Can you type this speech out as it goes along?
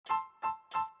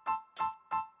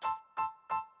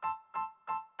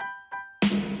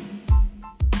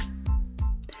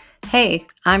Hey,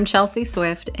 I'm Chelsea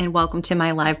Swift, and welcome to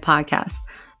my live podcast.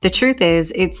 The truth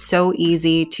is, it's so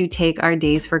easy to take our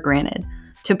days for granted,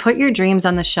 to put your dreams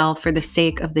on the shelf for the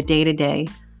sake of the day to day,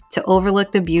 to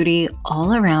overlook the beauty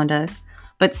all around us.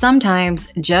 But sometimes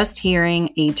just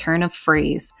hearing a turn of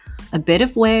phrase, a bit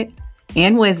of wit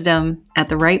and wisdom at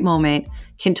the right moment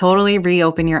can totally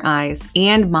reopen your eyes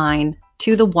and mind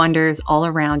to the wonders all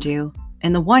around you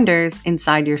and the wonders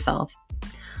inside yourself.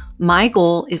 My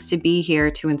goal is to be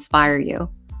here to inspire you,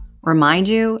 remind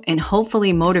you, and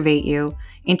hopefully motivate you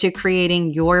into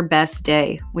creating your best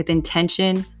day with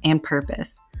intention and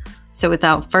purpose. So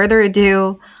without further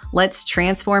ado, let's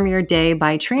transform your day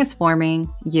by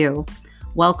transforming you.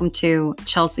 Welcome to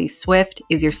Chelsea Swift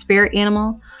is Your Spirit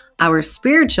Animal. Our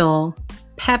spiritual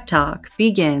pep talk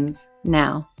begins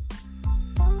now.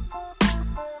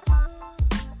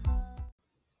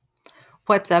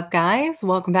 What's up, guys?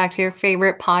 Welcome back to your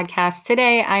favorite podcast.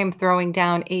 Today, I am throwing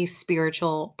down a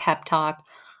spiritual pep talk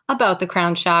about the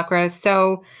crown chakra.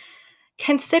 So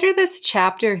consider this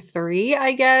chapter 3,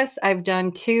 I guess. I've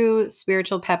done 2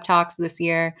 spiritual pep talks this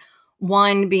year.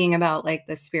 One being about like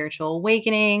the spiritual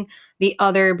awakening, the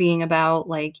other being about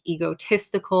like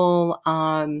egotistical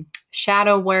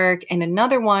shadow work, and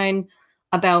another one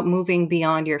about moving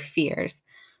beyond your fears.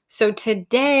 So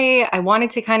today, I wanted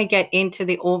to kind of get into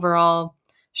the overall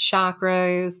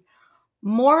chakras,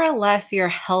 more or less your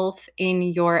health in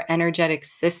your energetic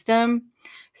system.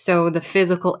 So the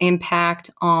physical impact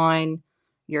on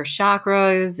your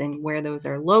chakras and where those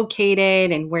are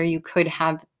located and where you could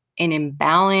have an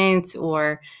imbalance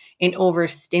or an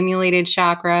overstimulated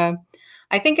chakra.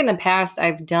 I think in the past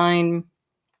I've done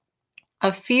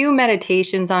a few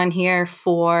meditations on here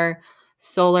for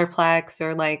solar plex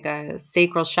or like a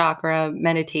sacral chakra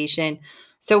meditation.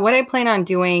 So what I plan on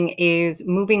doing is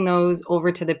moving those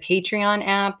over to the Patreon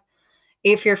app.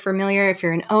 If you're familiar, if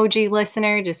you're an OG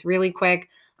listener, just really quick,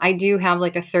 I do have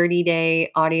like a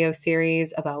 30-day audio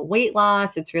series about weight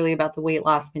loss. It's really about the weight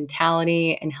loss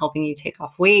mentality and helping you take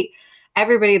off weight.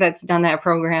 Everybody that's done that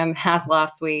program has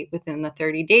lost weight within the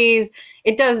 30 days.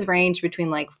 It does range between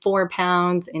like 4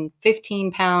 pounds and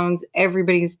 15 pounds.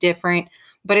 Everybody's different,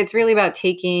 but it's really about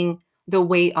taking the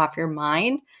weight off your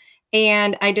mind.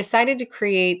 And I decided to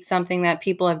create something that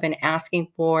people have been asking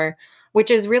for,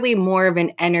 which is really more of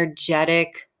an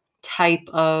energetic type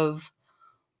of,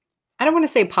 I don't want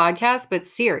to say podcast, but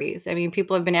series. I mean,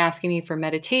 people have been asking me for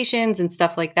meditations and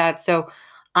stuff like that. So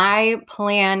I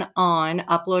plan on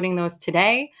uploading those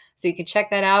today. So you can check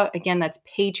that out. Again, that's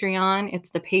Patreon. It's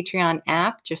the Patreon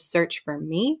app. Just search for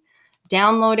me.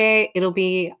 Download it. It'll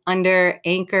be under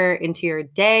Anchor into your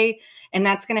day. And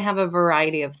that's going to have a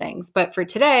variety of things. But for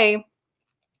today,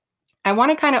 I want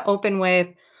to kind of open with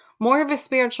more of a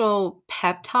spiritual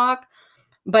pep talk.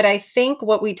 But I think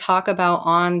what we talk about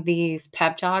on these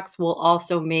pep talks will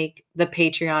also make the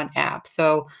Patreon app.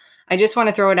 So I just want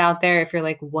to throw it out there. If you're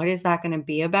like, what is that going to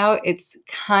be about? It's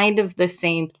kind of the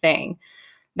same thing.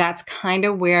 That's kind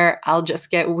of where I'll just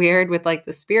get weird with like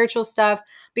the spiritual stuff,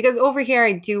 because over here,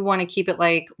 I do want to keep it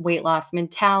like weight loss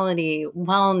mentality,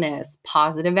 wellness,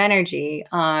 positive energy,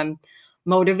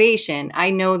 motivation.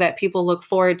 I know that people look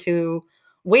forward to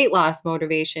weight loss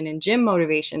motivation and gym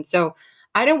motivation. So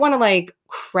I don't want to like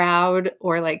crowd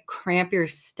or like cramp your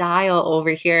style over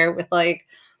here with like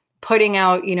putting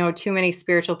out, too many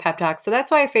spiritual pep talks. So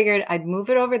that's why I figured I'd move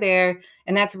it over there.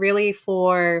 And that's really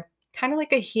for kind of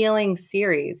like a healing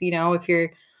series. If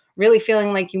you're really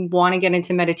feeling like you want to get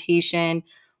into meditation,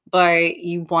 but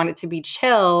you want it to be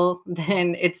chill,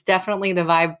 then it's definitely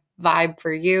the vibe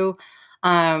for you.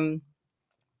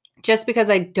 Just because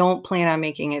I don't plan on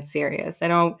making it serious. I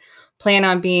don't plan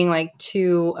on being like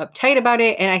too uptight about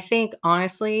it. And I think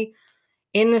honestly,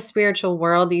 in the spiritual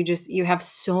world, you have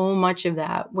so much of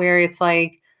that where it's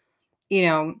like,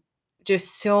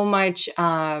 just so much,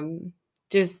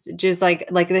 just like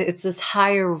it's this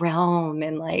higher realm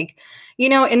and like,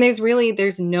 and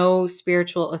there's no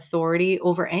spiritual authority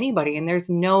over anybody and there's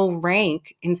no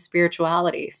rank in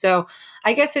spirituality. So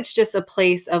I guess it's just a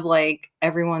place of like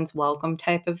everyone's welcome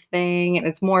type of thing. And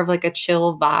it's more of like a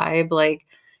chill vibe. Like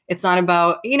it's not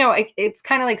about, it's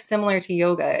kind of like similar to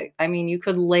yoga. I mean, you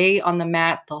could lay on the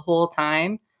mat the whole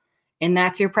time and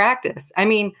that's your practice. I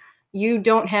mean, you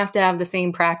don't have to have the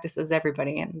same practice as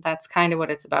everybody. And that's kind of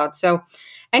what it's about. So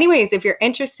anyways, if you're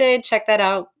interested, check that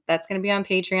out. That's going to be on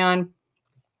Patreon.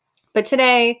 But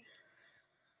today,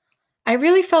 I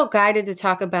really felt guided to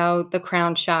talk about the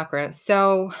crown chakra.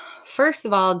 So first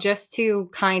of all, just to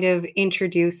kind of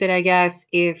introduce it, I guess,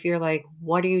 if you're like,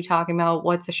 what are you talking about?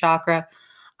 What's a chakra?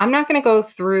 I'm not going to go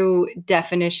through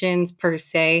definitions per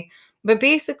se, But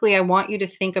basically, I want you to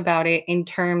think about it in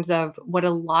terms of what a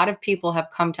lot of people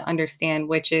have come to understand,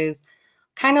 which is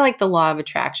kind of like the law of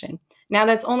attraction. Now,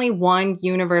 that's only one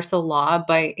universal law,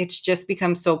 but it's just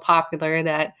become so popular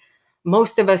that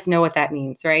most of us know what that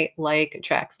means, right? Like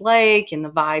attracts like, and the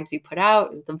vibes you put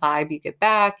out is the vibe you get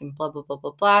back, and blah, blah, blah,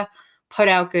 blah, blah. Put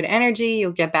out good energy,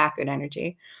 you'll get back good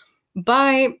energy.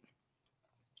 But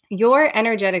your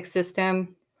energetic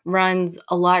system runs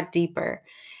a lot deeper.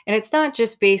 And it's not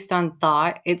just based on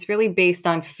thought, it's really based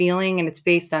on feeling and it's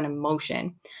based on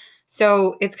emotion.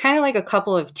 So it's kind of like a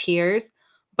couple of tiers.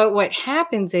 But what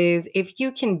happens is if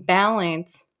you can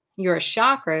balance your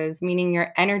chakras, meaning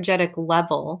your energetic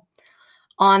level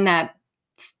on that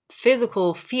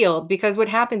physical field, because what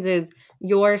happens is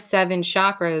your seven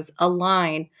chakras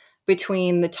align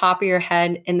between the top of your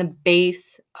head and the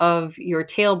base of your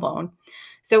tailbone.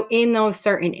 So, in those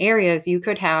certain areas, you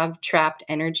could have trapped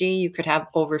energy, you could have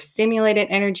overstimulated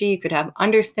energy, you could have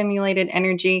understimulated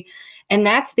energy. And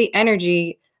that's the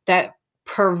energy that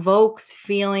provokes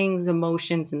feelings,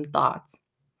 emotions, and thoughts.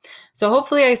 So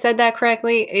hopefully I said that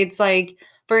correctly. It's like,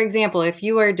 for example, if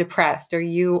you are depressed or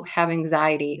you have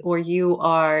anxiety or you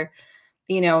are,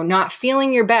 not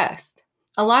feeling your best,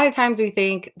 a lot of times we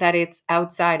think that it's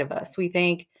outside of us. We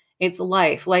think it's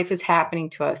life. Life is happening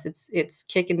to us. It's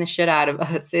kicking the shit out of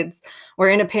us. We're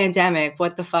in a pandemic.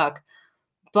 What the fuck?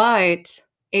 But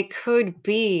it could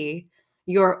be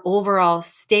your overall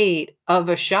state of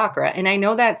a chakra. And I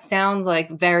know that sounds like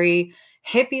very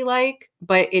hippie like,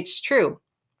 but it's true.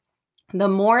 The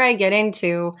more I get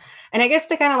into, and I guess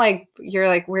the kind of like, you're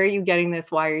like, where are you getting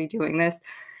this? Why are you doing this?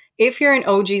 If you're an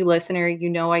OG listener,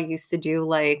 I used to do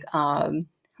like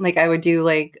I would do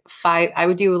like I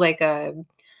would do like a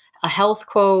health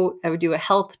quote, I would do a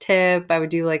health tip, I would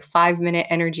do like 5-minute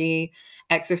energy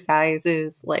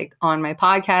exercises like on my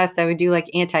podcast. I would do like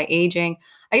anti-aging.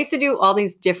 I used to do all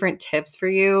these different tips for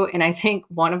you. And I think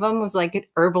one of them was like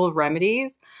herbal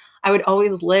remedies. I would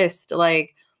always list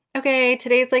like, okay,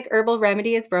 today's like herbal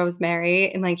remedy is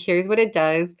rosemary, and like here's what it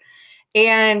does.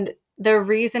 And the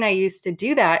reason I used to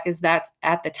do that is that's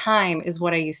at the time is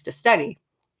what I used to study.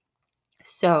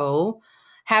 So,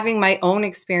 having my own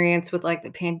experience with like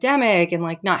the pandemic and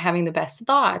like not having the best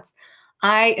thoughts,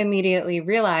 I immediately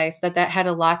realized that that had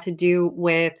a lot to do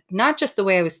with not just the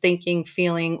way I was thinking,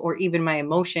 feeling, or even my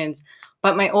emotions,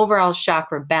 but my overall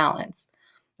chakra balance.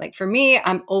 Like for me,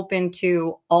 I'm open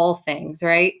to all things,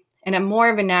 right? And I'm more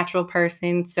of a natural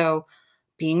person. So,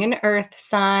 being an earth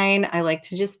sign, I like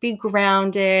to just be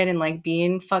grounded and like be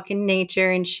in fucking nature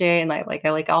and shit. And I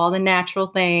like all the natural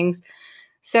things.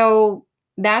 So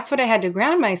that's what I had to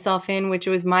ground myself in, which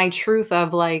was my truth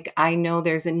of like, I know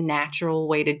there's a natural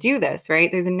way to do this,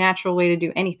 right? There's a natural way to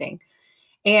do anything.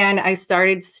 And I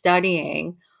started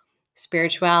studying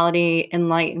spirituality,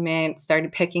 enlightenment,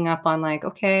 started picking up on like,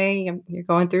 okay, you're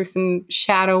going through some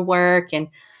shadow work. And,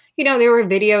 there were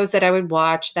videos that I would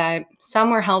watch that some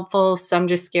were helpful, some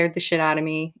just scared the shit out of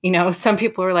me. Some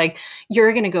people were like,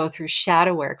 you're going to go through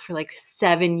shadow work for like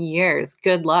 7 years.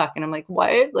 Good luck. And I'm like,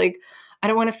 what? Like, I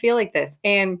don't want to feel like this.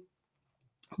 And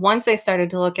once I started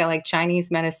to look at like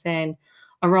Chinese medicine,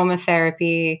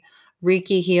 aromatherapy,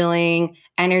 Reiki healing,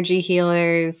 energy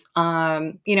healers,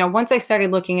 once I started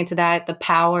looking into that, the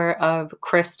power of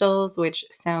crystals, which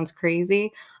sounds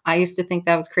crazy. I used to think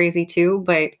that was crazy too,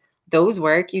 but those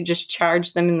work. You just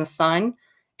charge them in the sun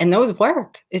and those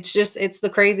work. It's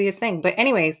the craziest thing. But,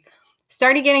 anyways,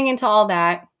 started getting into all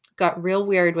that, got real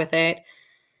weird with it.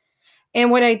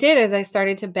 And what I did is I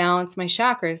started to balance my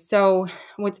chakras. So,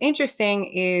 what's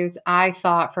interesting is I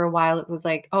thought for a while it was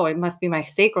like, oh, it must be my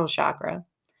sacral chakra,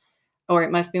 or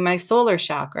it must be my solar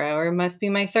chakra, or it must be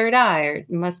my third eye, or it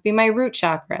must be my root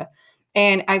chakra.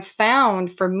 And I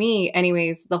found for me,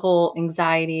 anyways, the whole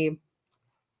anxiety,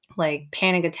 like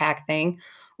panic attack thing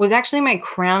was actually my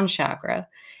crown chakra.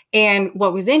 And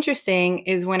what was interesting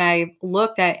is when I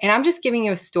looked at, and I'm just giving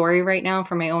you a story right now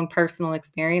from my own personal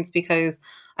experience because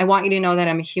I want you to know that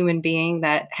I'm a human being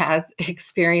that has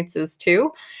experiences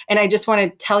too. And I just want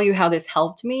to tell you how this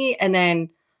helped me. And then,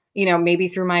 maybe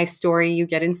through my story, you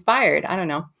get inspired. I don't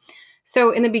know.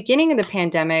 So, in the beginning of the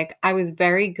pandemic, I was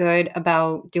very good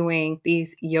about doing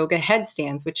these yoga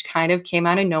headstands, which kind of came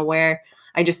out of nowhere.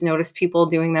 I just noticed people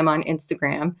doing them on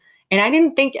Instagram. And I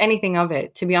didn't think anything of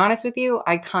it. To be honest with you,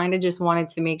 I kind of just wanted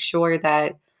to make sure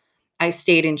that I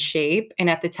stayed in shape. And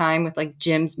at the time, with like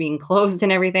gyms being closed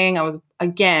and everything, I was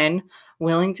again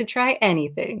willing to try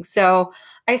anything. So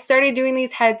I started doing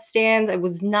these headstands. I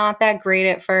was not that great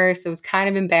at first. It was kind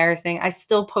of embarrassing. I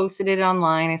still posted it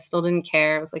online. I still didn't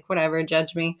care. I was like, whatever,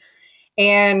 judge me.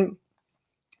 And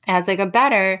as I got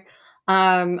better,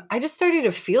 I just started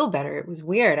to feel better. It was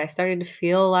weird. I started to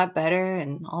feel a lot better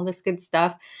and all this good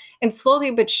stuff. And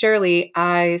slowly but surely,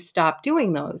 I stopped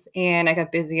doing those and I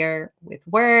got busier with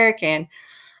work, and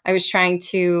I was trying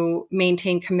to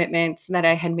maintain commitments that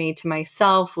I had made to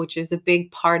myself, which is a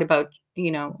big part about,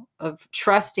 of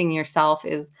trusting yourself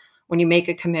is when you make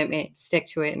a commitment, stick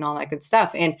to it and all that good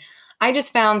stuff. And I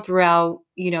just found throughout,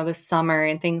 the summer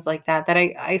and things like that, that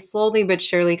I slowly but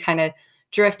surely kind of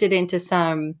drifted into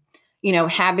some,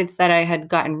 habits that I had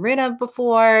gotten rid of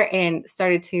before and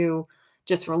started to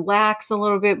just relax a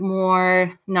little bit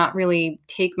more, not really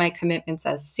take my commitments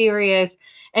as serious.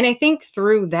 And I think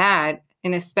through that,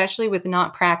 and especially with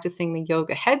not practicing the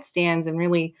yoga headstands and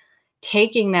really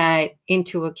taking that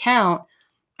into account,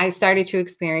 I started to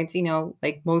experience,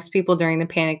 like most people during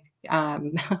the I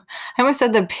almost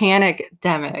said the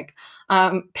pandemic.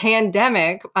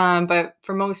 But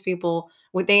for most people,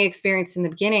 what they experienced in the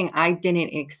beginning, I didn't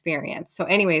experience. So,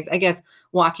 anyways, I guess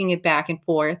walking it back and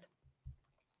forth,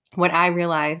 what I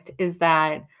realized is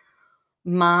that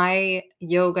my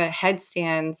yoga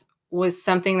headstands was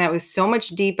something that was so much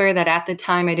deeper that at the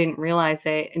time I didn't realize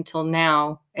it until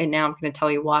now. And now I'm going to tell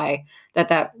you why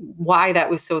that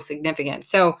was so significant.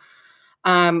 So,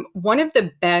 one of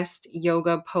the best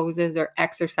yoga poses or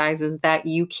exercises that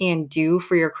you can do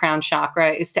for your crown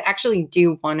chakra is to actually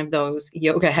do one of those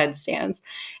yoga headstands.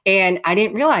 And I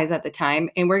didn't realize at the time.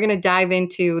 And we're going to dive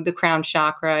into the crown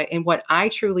chakra and what I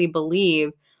truly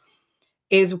believe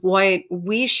is what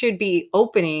we should be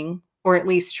opening, or at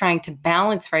least trying to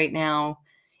balance right now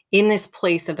in this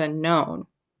place of unknown.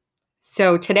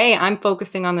 So today I'm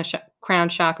focusing on the crown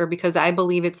chakra because I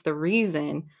believe it's the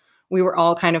reason we were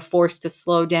all kind of forced to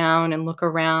slow down and look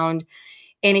around.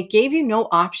 And it gave you no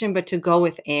option but to go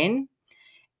within.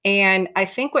 And I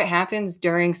think what happens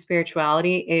during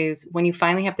spirituality is when you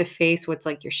finally have to face what's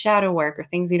like your shadow work or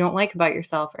things you don't like about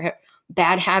yourself or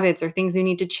bad habits or things you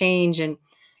need to change and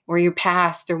or your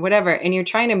past or whatever. And you're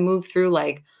trying to move through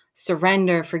like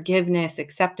surrender, forgiveness,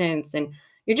 acceptance, and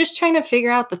you're just trying to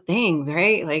figure out the things,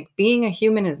 right? Like being a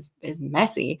human is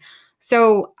messy.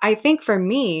 So I think for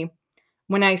me,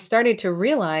 when I started to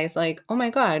realize like, oh my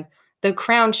God, the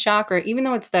crown chakra, even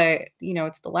though it's the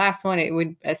last one, it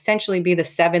would essentially be the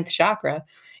seventh chakra.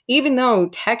 Even though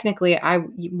technically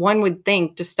one would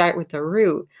think to start with the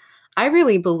root, I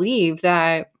really believe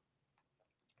that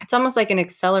it's almost like an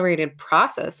accelerated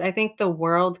process. I think the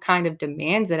world kind of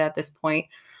demands it at this point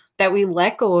that we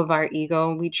let go of our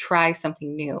ego and we try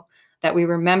something new, that we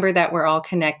remember that we're all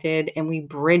connected and we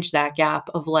bridge that gap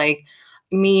of like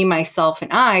me, myself,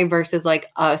 and I versus like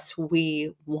us,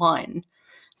 we, one.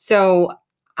 So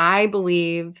I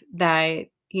believe that,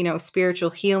 spiritual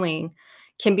healing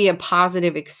can be a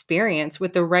positive experience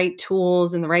with the right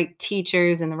tools and the right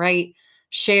teachers and the right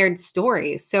shared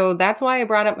stories. So that's why I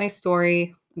brought up my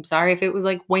story. I'm sorry if it was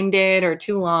like winded or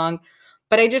too long,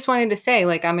 but I just wanted to say,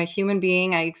 like, I'm a human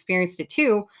being. I experienced it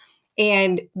too.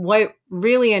 And what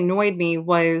really annoyed me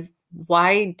was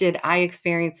why did I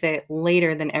experience it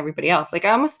later than everybody else? Like,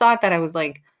 I almost thought that I was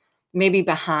like maybe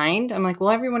behind. I'm like, well,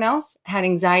 everyone else had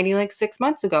anxiety like 6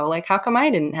 months ago. Like, how come I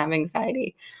didn't have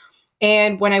anxiety?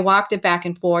 And when I walked it back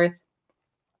and forth,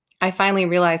 I finally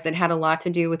realized it had a lot to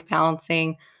do with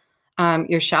balancing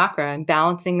your chakra and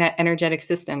balancing that energetic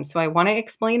system. So I want to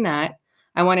explain that.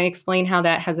 I want to explain how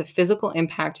that has a physical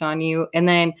impact on you. And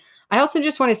then I also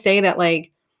just want to say that,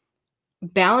 like,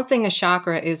 balancing a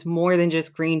chakra is more than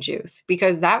just green juice,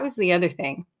 because that was the other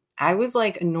thing. I was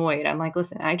like annoyed. I'm like,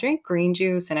 listen, I drink green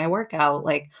juice and I work out.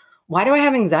 Like, why do I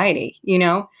have anxiety?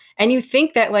 And you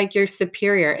think that like you're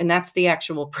superior, and that's the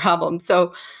actual problem.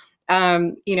 So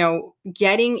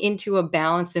getting into a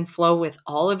balance and flow with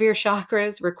all of your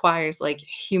chakras requires like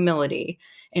humility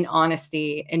and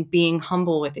honesty and being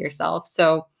humble with yourself.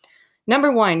 So,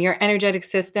 number one, your energetic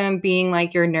system being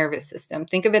like your nervous system.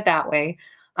 Think of it that way.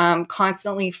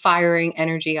 Constantly firing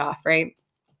energy off, right?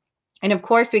 And of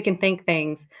course, we can think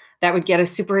things that would get us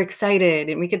super excited,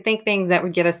 and we could think things that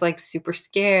would get us like super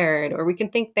scared, or we can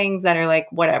think things that are like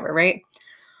whatever, right?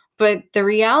 But the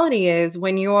reality is,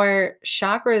 when your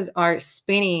chakras are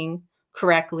spinning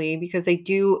correctly, because they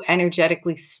do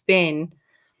energetically spin,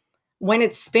 when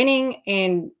it's spinning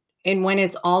and when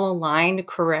it's all aligned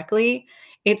correctly,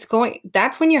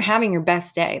 that's when you're having your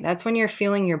best day. That's when you're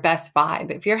feeling your best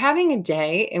vibe. If you're having a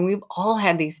day, and we've all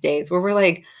had these days where we're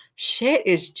like, shit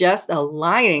is just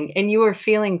aligning, and you are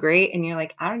feeling great, and you're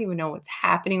like, I don't even know what's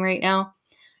happening right now.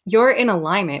 You're in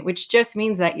alignment, which just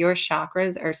means that your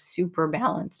chakras are super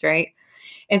balanced, right?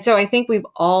 And so I think we've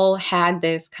all had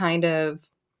this kind of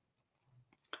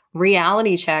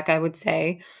reality check, I would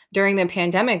say, during the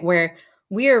pandemic where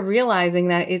we are realizing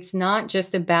that it's not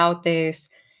just about this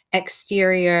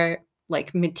exterior,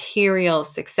 like material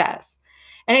success.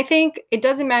 And I think it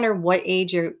doesn't matter what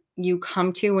age you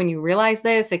come to when you realize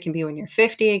this. It can be when you're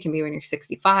 50, it can be when you're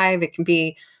 65, it can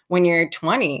be when you're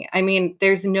 20. I mean,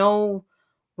 there's no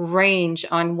range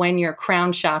on when your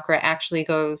crown chakra actually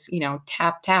goes,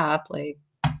 tap, tap, like,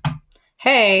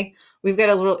 hey, we've got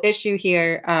a little issue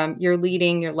here. You're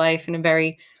leading your life in a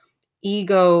very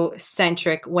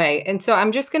egocentric way. And so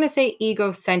I'm just going to say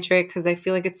egocentric because I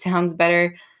feel like it sounds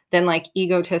better than like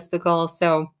egotistical.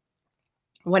 So,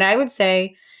 what I would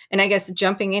say, and I guess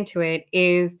jumping into it,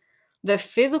 is the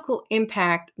physical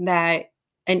impact that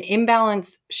an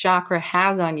imbalanced chakra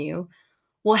has on you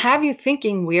will have you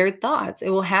thinking weird thoughts. It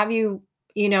will have you,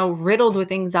 riddled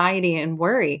with anxiety and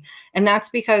worry. And that's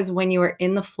because when you are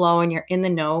in the flow and you're in the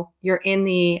know, you're in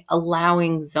the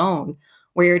allowing zone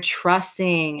where you're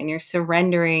trusting and you're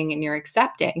surrendering and you're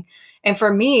accepting. And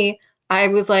for me, I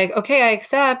was like, okay, I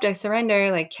accept, I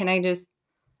surrender. Like, can I just,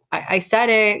 I said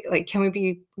it, like, can we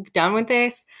be done with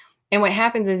this? And what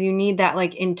happens is you need that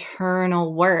like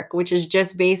internal work, which is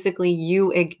just basically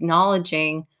you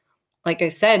acknowledging, like I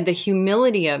said, the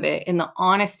humility of it and the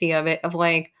honesty of it, of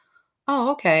like, oh,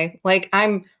 okay, like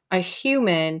I'm a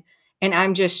human and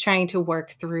I'm just trying to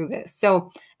work through this.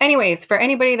 So, anyways, for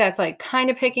anybody that's like kind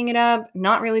of picking it up,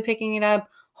 not really picking it up,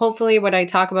 hopefully what I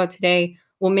talk about today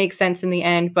will make sense in the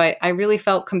end. But I really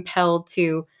felt compelled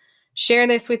to share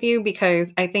this with you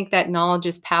because I think that knowledge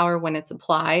is power when it's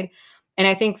applied. And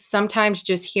I think sometimes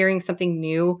just hearing something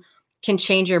new can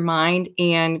change your mind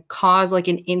and cause like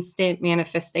an instant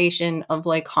manifestation of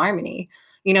like harmony.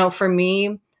 For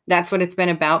me, that's what it's been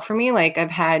about for me. Like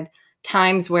I've had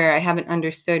times where I haven't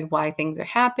understood why things are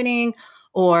happening,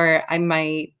 or I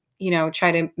might,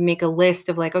 try to make a list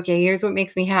of like, okay, here's what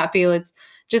makes me happy. Let's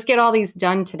just get all these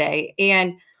done today.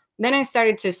 And then I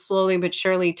started to slowly but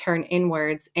surely turn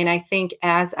inwards. And I think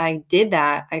as I did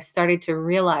that, I started to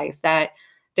realize that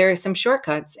there are some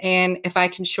shortcuts. And if I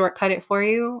can shortcut it for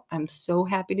you, I'm so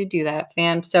happy to do that,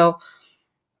 fam. So,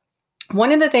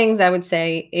 one of the things I would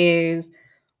say is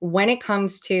when it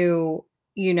comes to,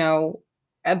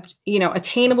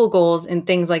 attainable goals and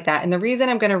things like that. And the reason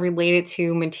I'm going to relate it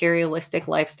to materialistic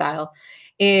lifestyle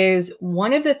is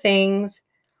one of the things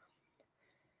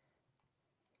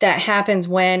that happens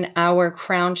when our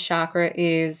crown chakra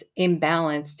is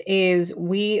imbalanced is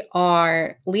we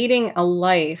are leading a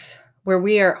life where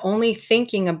we are only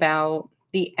thinking about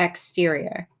the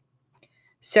exterior.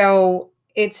 So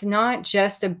it's not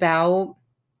just about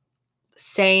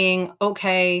saying,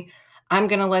 okay, I'm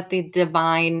going to let the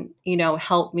divine,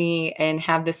 help me and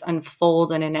have this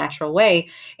unfold in a natural way.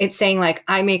 It's saying, like,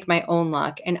 I make my own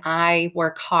luck and I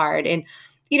work hard. And,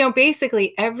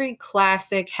 basically every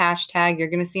classic hashtag you're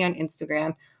going to see on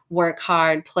Instagram, work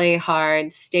hard, play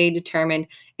hard, stay determined.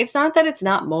 It's not that it's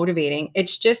not motivating.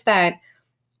 It's just that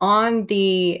on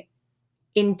the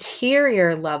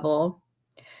interior level,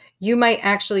 you might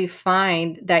actually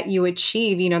find that you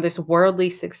achieve, this worldly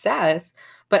success,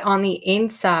 but on the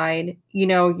inside,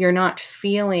 you're not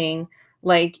feeling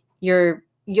like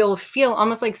you'll feel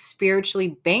almost like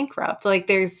spiritually bankrupt. Like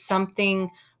there's something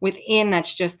within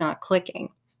that's just not clicking.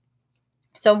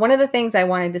 So one of the things I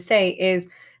wanted to say is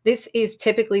this is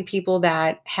typically people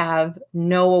that have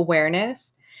no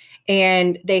awareness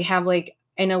and they have like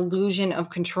an illusion of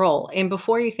control. And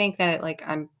before you think that like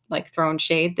I'm like throwing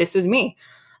shade, this was me.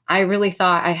 I really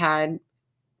thought I had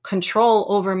control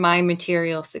over my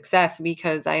material success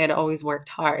because I had always worked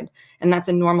hard. And that's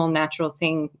a normal, natural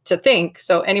thing to think.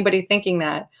 So anybody thinking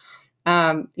that,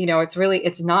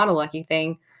 it's not a lucky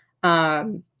thing.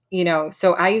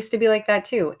 So I used to be like that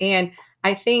too. And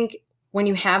I think when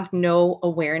you have no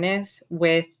awareness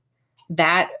with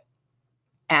that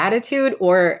attitude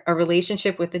or a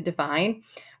relationship with the divine,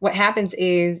 what happens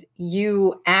is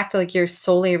you act like you're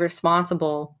solely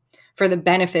responsible for the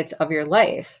benefits of your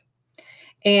life.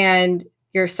 And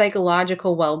your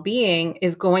psychological well being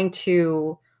is going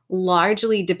to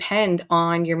largely depend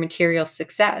on your material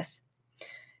success.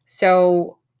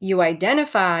 So you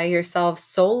identify yourself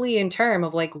solely in terms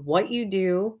of like what you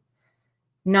do,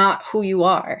 not who you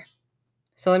are.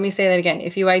 So let me say that again.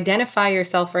 If you identify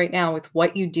yourself right now with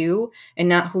what you do and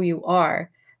not who you are,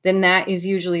 then that is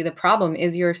usually the problem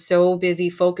is you're so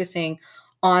busy focusing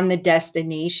on the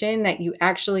destination that you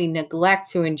actually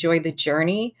neglect to enjoy the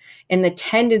journey and the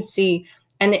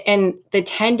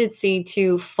tendency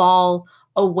to fall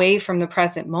away from the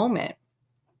present moment.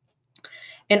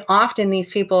 And often these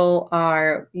people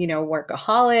are,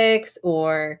 workaholics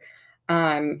or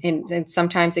And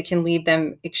sometimes it can leave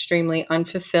them extremely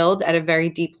unfulfilled at a very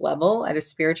deep level, at a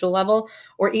spiritual level,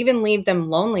 or even leave them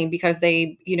lonely because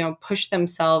they, push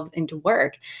themselves into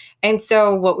work. And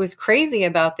so, what was crazy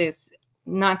about this,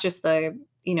 not just the,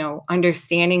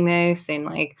 understanding this and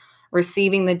like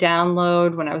receiving the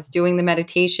download when I was doing the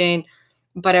meditation,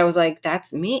 but I was like,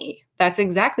 that's me. That's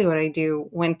exactly what I do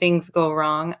when things go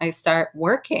wrong. I start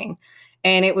working.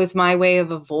 And it was my way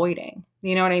of avoiding.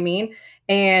 You know what I mean?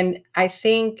 And I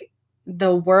think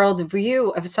the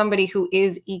worldview of somebody who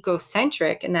is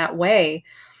egocentric in that way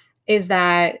is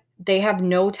that they have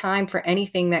no time for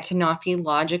anything that cannot be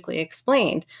logically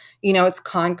explained. It's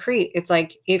concrete. It's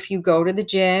like if you go to the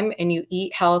gym and you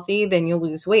eat healthy, then you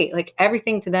lose weight. Like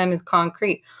everything to them is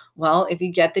concrete. Well, if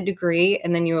you get the degree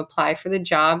and then you apply for the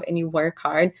job and you work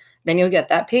hard, then you'll get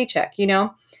that paycheck.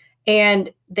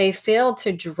 And they fail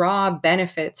to draw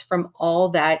benefits from all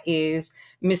that is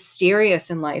mysterious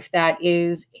in life, that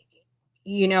is,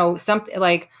 something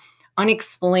like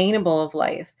unexplainable of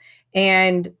life.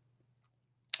 And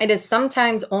it is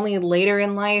sometimes only later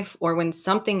in life or when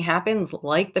something happens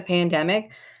like the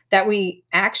pandemic that we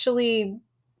actually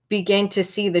begin to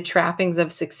see the trappings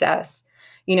of success,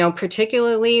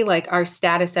 particularly like our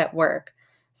status at work.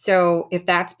 So if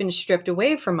that's been stripped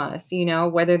away from us,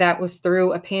 whether that was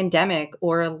through a pandemic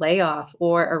or a layoff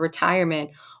or a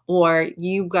retirement, or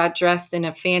you got dressed in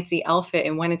a fancy outfit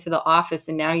and went into the office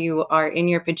and now you are in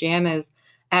your pajamas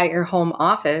at your home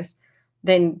office,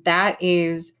 then that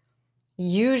is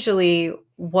usually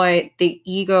what the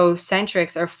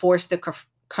egocentrics are forced to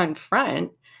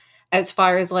confront as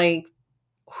far as like,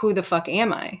 who the fuck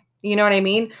am I? You know what I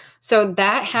mean? So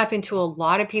that happened to a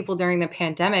lot of people during the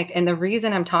pandemic. And the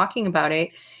reason I'm talking about it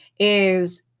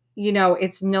is,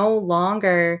 it's no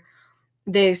longer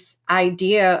this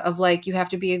idea of like you have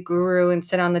to be a guru and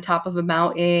sit on the top of a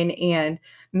mountain and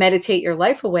meditate your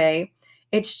life away.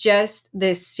 It's just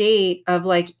this state of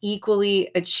like equally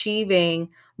achieving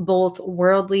both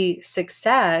worldly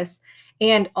success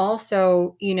and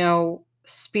also,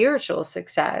 spiritual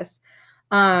success.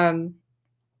 Um,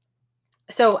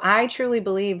 so I truly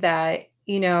believe that,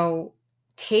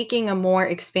 taking a more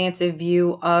expansive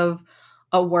view of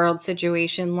a world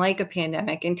situation like a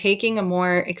pandemic and taking a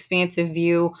more expansive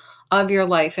view of your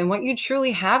life and what you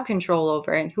truly have control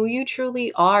over and who you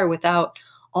truly are without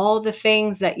all the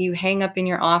things that you hang up in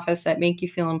your office that make you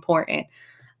feel important.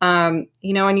 And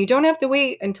you don't have to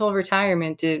wait until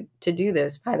retirement to do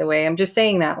this, by the way. I'm just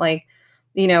saying that like,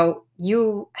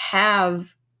 you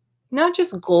have not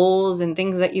just goals and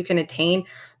things that you can attain,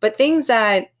 but things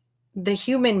that the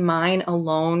human mind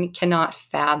alone cannot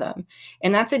fathom.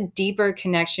 And that's a deeper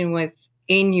connection with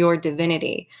in your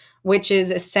divinity, which is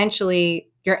essentially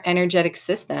your energetic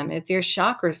system. It's your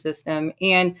chakra system.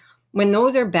 And when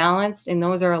those are balanced and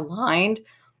those are aligned,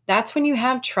 that's when you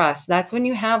have trust. That's when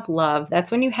you have love.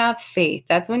 That's when you have faith.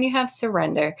 That's when you have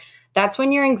surrender. That's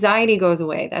when your anxiety goes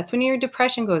away. That's when your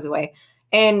depression goes away.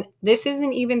 And this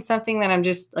isn't even something that I'm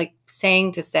just like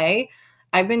saying to say.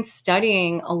 I've been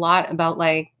studying a lot about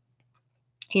like,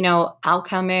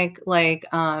 alchemic like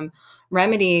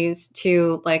remedies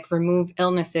to like remove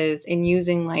illnesses and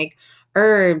using like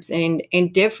herbs and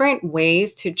in different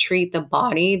ways to treat the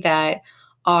body that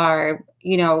are,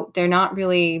 they're not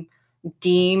really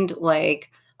deemed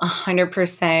like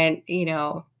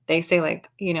 100%, they say like,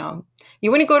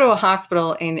 you wouldn't go to a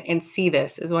hospital and see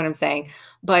this is what I'm saying.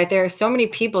 But there are so many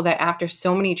people that after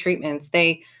so many treatments,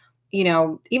 they,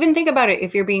 even think about it.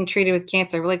 If you're being treated with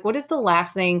cancer, like what is the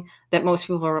last thing that most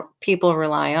people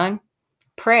rely on?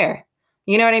 Prayer.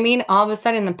 You know what I mean? All of a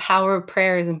sudden the power of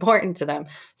prayer is important to them.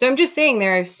 So I'm just saying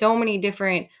there are so many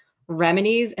different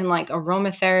remedies and like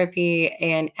aromatherapy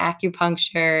and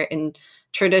acupuncture and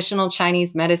traditional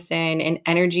Chinese medicine and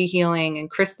energy healing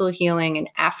and crystal healing and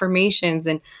affirmations.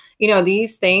 And,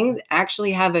 these things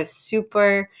actually have a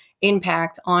super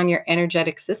impact on your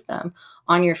energetic system,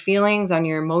 on your feelings, on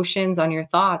your emotions, on your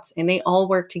thoughts, and they all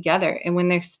work together. And when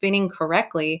they're spinning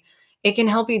correctly, it can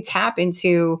help you tap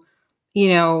into,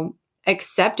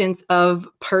 acceptance of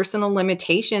personal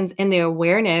limitations and the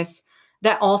awareness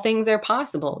that all things are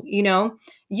possible.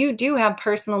 You do have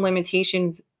personal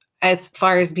limitations as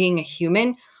far as being a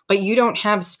human, but you don't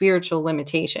have spiritual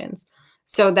limitations.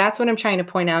 So that's what I'm trying to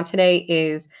point out today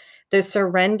is the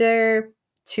surrender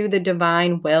to the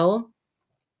divine will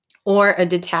or a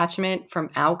detachment from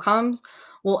outcomes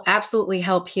will absolutely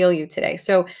help heal you today.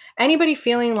 So anybody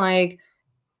feeling like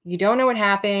you don't know what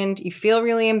happened, you feel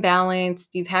really imbalanced,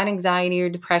 you've had anxiety or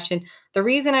depression, the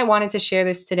reason I wanted to share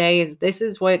this today is this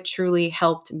is what truly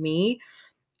helped me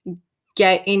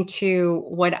get into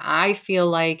what I feel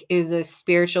like is a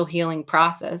spiritual healing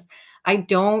process. I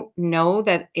don't know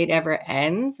that it ever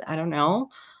ends. I don't know.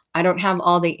 I don't have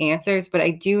all the answers, but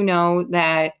I do know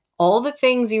that all the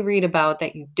things you read about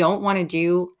that you don't want to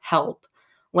do help.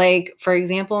 Like, for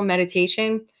example,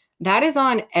 meditation, that is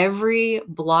on every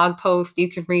blog post you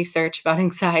can research about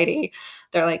anxiety.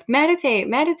 They're like, meditate,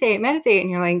 meditate, meditate. And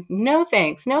you're like, no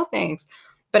thanks, no thanks.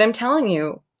 But I'm telling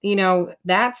you,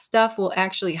 that stuff will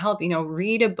actually help.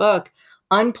 Read a book,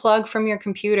 unplug from your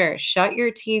computer, shut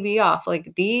your TV off.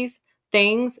 Like, these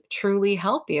things truly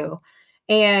help you.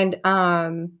 And I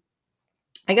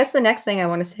guess the next thing I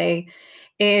want to say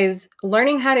is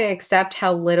learning how to accept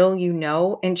how little you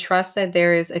know and trust that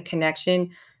there is a connection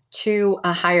to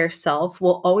a higher self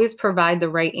will always provide the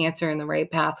right answer and the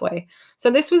right pathway. So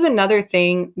this was another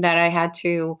thing that I had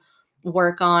to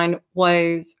work on,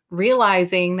 was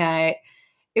realizing that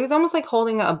it was almost like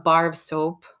holding a bar of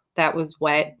soap that was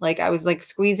wet. Like, I was like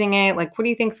squeezing it. Like, what do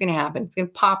you think's going to happen? It's going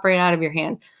to pop right out of your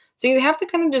hand. So you have to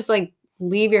kind of just like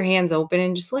leave your hands open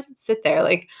and just let it sit there.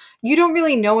 Like, you don't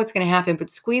really know what's going to happen, but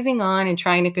squeezing on and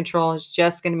trying to control is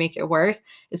just going to make it worse.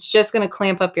 It's just going to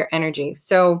clamp up your energy.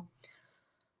 So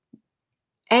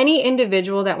any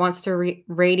individual that wants to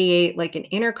radiate like an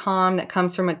inner calm that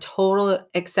comes from a total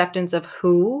acceptance of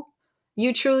who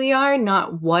you truly are,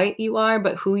 not what you are,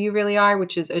 but who you really are,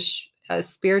 which is a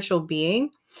spiritual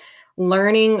being,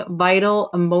 learning vital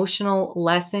emotional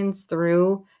lessons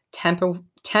through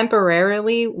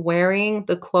temporarily wearing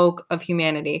the cloak of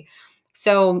humanity.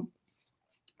 So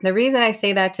the reason I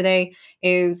say that today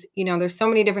is, there's so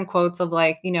many different quotes of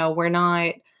like, we're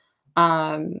not,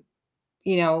 um,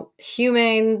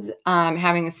 humans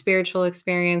having a spiritual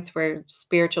experience. We're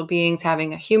spiritual beings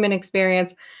having a human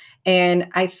experience. And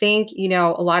I think,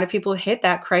 a lot of people hit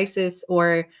that crisis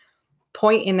or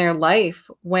point in their life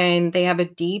when they have a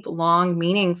deep, long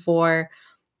meaning for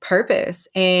purpose.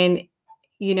 And,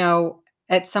 you know,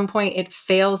 at some point it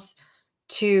fails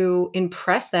to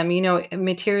impress them.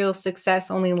 Material success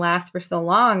only lasts for so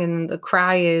long. And the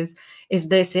cry is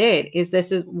this it? Is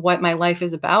this what my life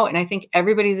is about? And I think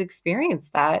everybody's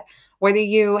experienced that. Whether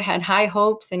you had high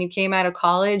hopes and you came out of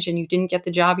college and you didn't get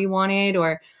the job you wanted,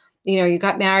 or, you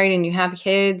got married and you have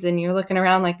kids and you're looking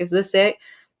around like, is this it?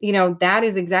 That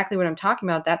is exactly what I'm talking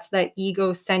about. That's that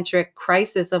egocentric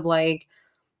crisis of like,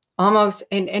 almost,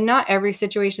 and not every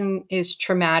situation is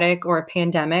traumatic or a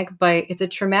pandemic, but it's a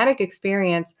traumatic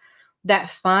experience that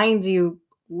finds you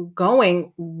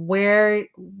going, where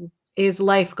is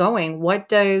life going? Why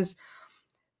does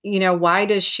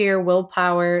sheer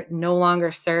willpower no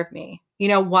longer serve me?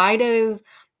 Why does,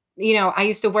 I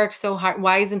used to work so hard.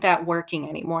 Why isn't that working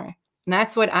anymore? And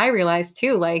that's what I realized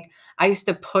too. Like, I used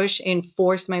to push and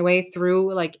force my way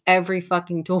through like every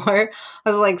fucking door. I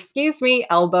was like, excuse me,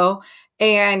 elbow.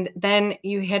 And then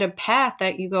you hit a path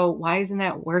that you go, why isn't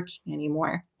that working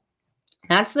anymore?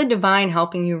 That's the divine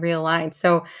helping you realign.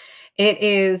 So it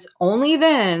is only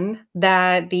then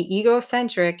that the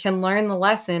egocentric can learn the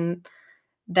lesson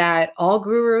that all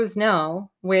gurus know,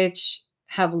 which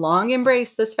have long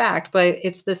embraced this fact, but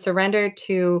it's the surrender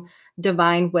to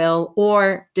divine will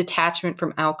or detachment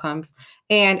from outcomes.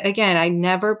 And again, I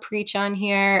never preach on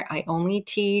here. I only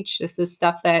teach. This is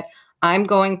stuff that I'm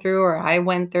going through or I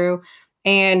went through.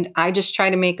 And I just try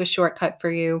to make a shortcut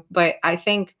for you. But I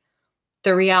think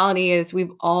the reality is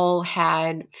we've all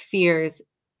had fears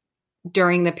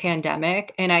during the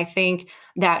pandemic. And I think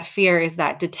that fear is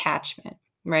that detachment,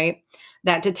 right?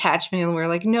 That detachment. And we're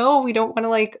like, no, we don't want to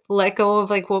like let go of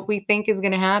like what we think is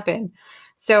going to happen.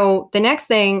 So the next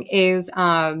thing is,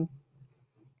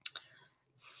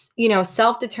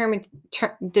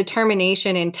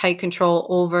 self-determination and tight control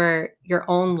over your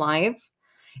own life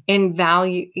and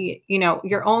value.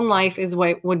 Your own life is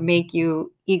what would make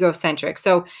you egocentric.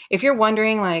 So if you're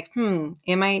wondering like, am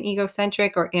I an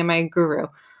egocentric or am I a guru?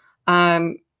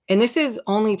 And this is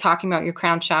only talking about your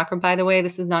crown chakra, by the way.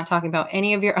 This is not talking about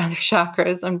any of your other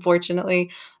chakras,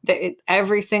 unfortunately.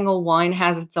 Every single one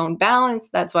has its own balance.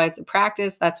 That's why it's a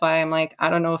practice. That's why I'm like, I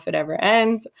don't know if it ever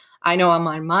ends. I know I'm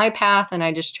on my path and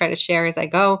I just try to share as I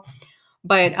go.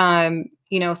 But,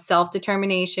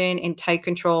 self-determination and tight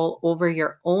control over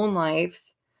your own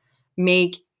lives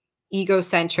make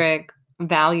egocentric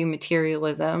value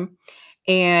materialism.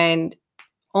 And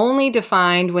only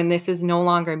defined when this is no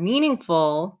longer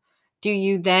meaningful do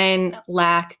you then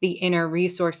lack the inner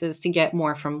resources to get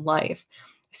more from life.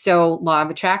 So law of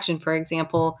attraction, for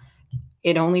example,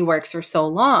 it only works for so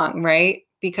long, right?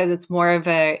 Because it's more of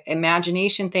a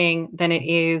imagination thing than it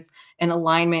is an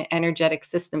alignment energetic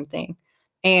system thing.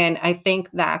 And I think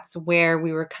that's where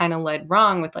we were kind of led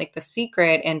wrong with like The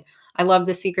Secret. And I love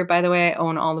The Secret, by the way. I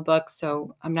own all the books,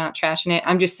 so I'm not trashing it.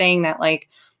 I'm just saying that like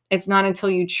It's not until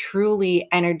you truly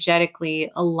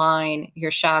energetically align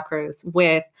your chakras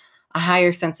with a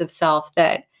higher sense of self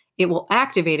that it will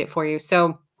activate it for you.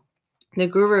 So the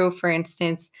guru, for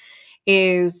instance,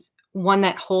 is one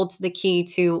that holds the key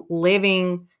to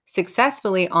living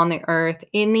successfully on the earth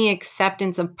in the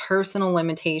acceptance of personal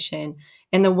limitation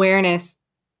and the awareness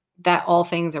that all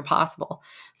things are possible.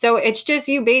 So it's just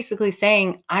you basically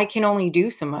saying, I can only do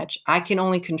so much. I can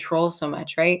only control so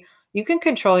much, right? You can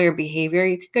control your behavior.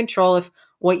 You can control if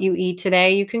what you eat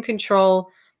today. You can control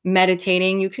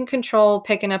meditating. You can control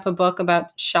picking up a book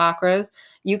about chakras.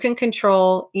 You can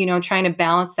control, trying to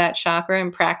balance that chakra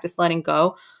and practice letting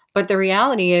go. But the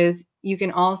reality is you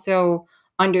can also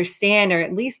understand or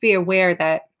at least be aware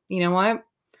that, you know what?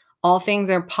 All things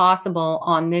are possible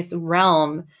on this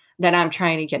realm that I'm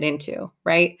trying to get into,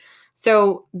 right?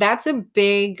 So that's a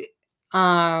big,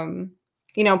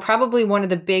 probably one of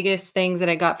the biggest things that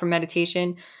I got from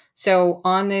meditation. So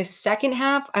on this second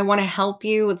half, I want to help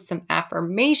you with some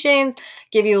affirmations,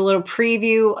 give you a little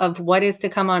preview of what is to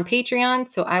come on Patreon.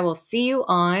 So I will see you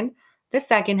on the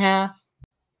second half.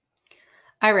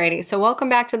 Alrighty, so welcome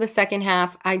back to the second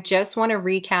half. I just want to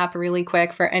recap really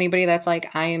quick for anybody that's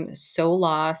like, I am so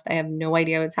lost. I have no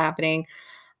idea what's happening.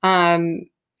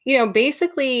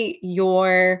 Basically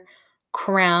your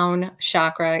crown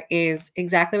chakra is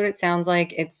exactly what it sounds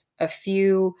like. It's a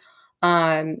few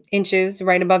inches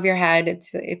right above your head.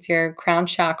 It's your crown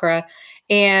chakra.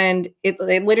 And it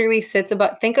literally sits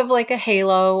above, think of like a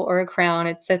halo or a crown.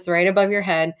 It sits right above your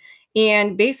head.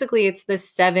 And basically, it's the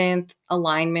seventh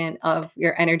alignment of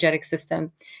your energetic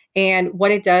system. And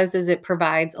what it does is it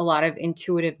provides a lot of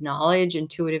intuitive knowledge,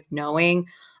 intuitive knowing.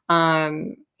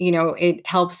 It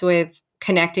helps with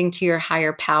connecting to your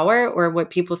higher power, or what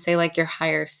people say like your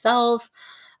higher self,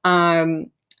 your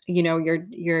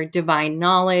divine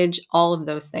knowledge, all of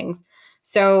those things.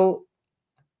 So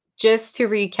just to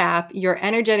recap, your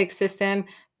energetic system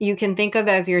you can think of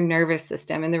as your nervous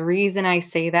system. And the reason I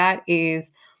say that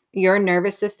is your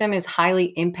nervous system is highly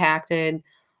impacted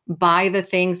by the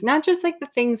things, not just like the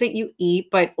things that you eat,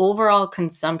 but overall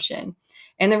consumption.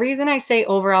 And the reason I say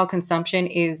overall consumption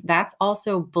is that's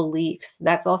also beliefs.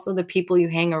 That's also the people you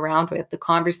hang around with, the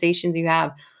conversations you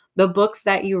have, the books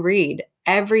that you read.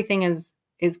 Everything is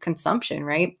consumption,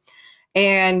 right?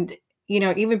 And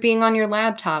even being on your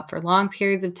laptop for long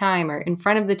periods of time or in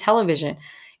front of the television,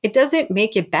 it doesn't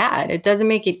make it bad. It doesn't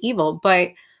make it evil. But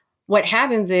what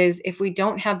happens is if we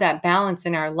don't have that balance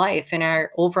in our life and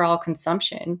our overall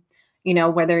consumption,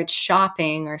 whether it's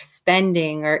shopping or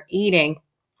spending or eating,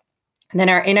 then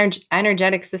our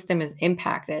energetic system is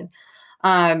impacted,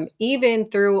 even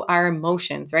through our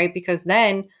emotions, right? Because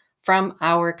then from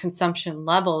our consumption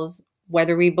levels,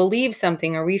 whether we believe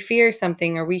something or we fear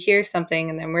something or we hear something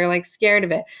and then we're like scared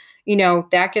of it,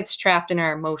 that gets trapped in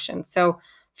our emotions. So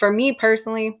for me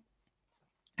personally,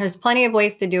 there's plenty of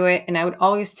ways to do it. And I would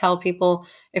always tell people,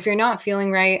 if you're not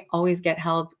feeling right, always get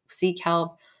help, seek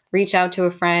help, reach out to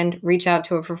a friend, reach out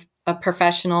to a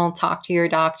professional, talk to your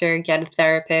doctor, get a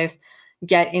therapist,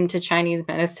 get into Chinese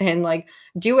medicine, like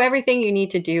do everything you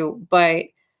need to do. But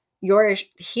your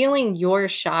healing your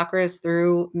chakras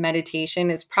through meditation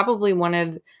is probably one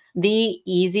of the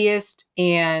easiest,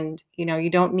 and you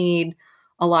don't need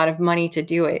a lot of money to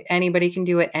do it. Anybody can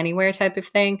do it anywhere type of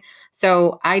thing.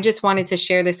 So I just wanted to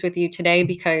share this with you today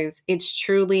because it's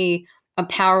truly a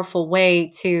powerful way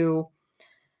to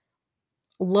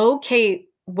locate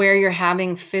where you're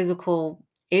having physical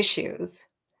issues.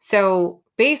 So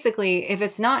basically, if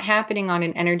it's not happening on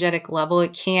an energetic level,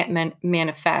 it can't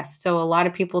manifest. So a lot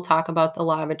of people talk about the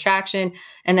law of attraction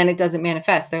and then it doesn't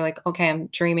manifest. They're like, okay, I'm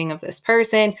dreaming of this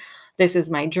person. This is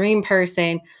my dream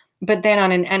person. But then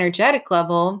on an energetic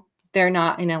level, they're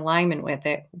not in alignment with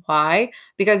it. Why?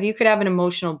 Because you could have an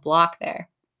emotional block there.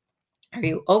 Are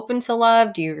you open to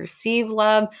love? Do you receive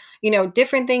love?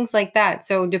 Different things like that.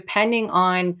 So, depending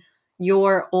on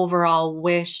your overall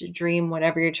wish, dream,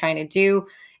 whatever you're trying to do,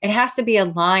 it has to be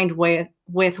aligned with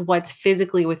what's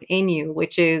physically within you,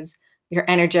 which is your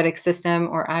energetic system,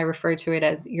 or I refer to it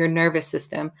as your nervous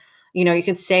system. You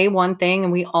could say one thing,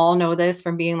 and we all know this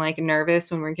from being like nervous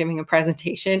when we're giving a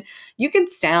presentation. You could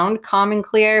sound calm and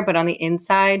clear, but on the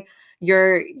inside,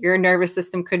 your nervous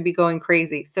system could be going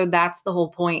crazy. So that's the whole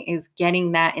point, is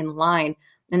getting that in line.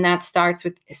 And that starts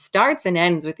and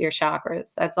ends with your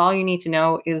chakras. That's all you need to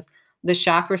know. Is the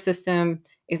chakra system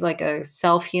is like a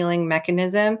self-healing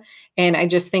mechanism. And I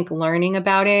just think learning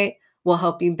about it will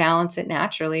help you balance it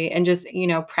naturally. And just,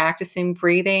 practicing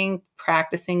breathing,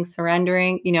 practicing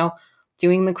surrendering,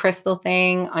 doing the crystal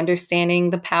thing,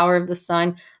 understanding the power of the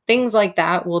sun, things like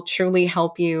that will truly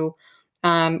help you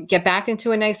get back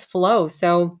into a nice flow.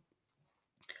 So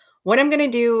What I'm going to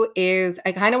do is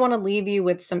I kind of want to leave you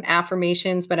with some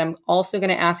affirmations, but I'm also going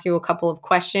to ask you a couple of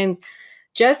questions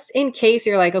just in case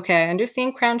you're like, okay, I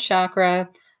understand crown chakra.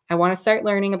 I want to start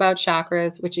learning about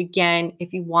chakras, which again,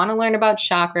 if you want to learn about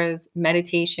chakras,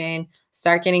 meditation,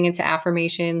 start getting into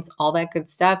affirmations, all that good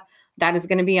stuff, that is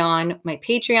going to be on my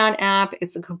Patreon app.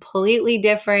 It's a completely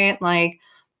different like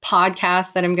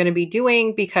podcast that I'm going to be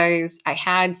doing because I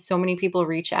had so many people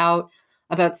reach out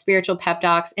about spiritual pep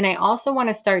talks. And I also want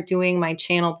to start doing my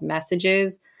channeled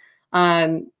messages.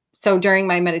 So during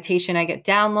my meditation, I get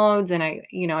downloads and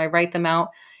I write them out.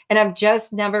 And I've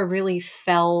just never really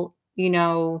felt,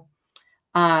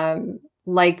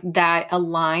 like that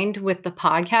aligned with the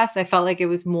podcast. I felt like it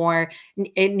was more,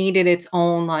 it needed its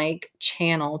own like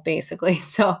channel, basically.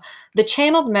 So the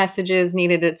channeled messages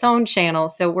needed its own channel.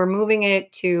 So we're moving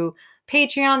it to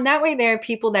Patreon. That way, there are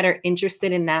people that are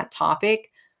interested in that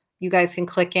topic. You guys can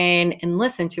click in and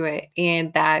listen to it.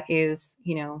 And that is,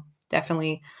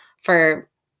 definitely for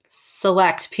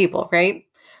select people, right?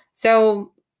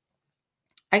 So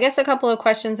I guess a couple of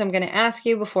questions I'm going to ask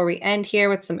you before we end here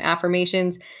with some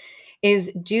affirmations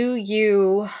is, do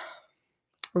you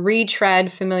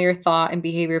retread familiar thought and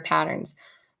behavior patterns,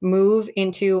 move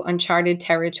into uncharted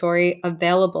territory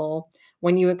available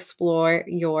when you explore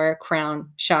your crown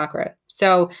chakra?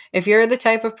 So if you're the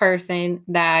type of person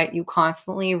that you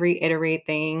constantly reiterate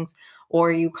things,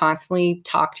 or you constantly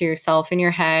talk to yourself in your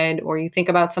head, or you think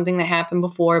about something that happened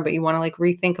before, but you want to like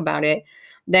rethink about it,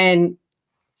 then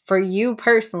for you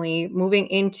personally, moving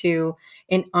into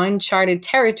an uncharted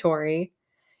territory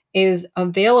is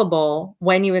available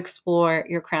when you explore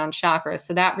your crown chakra.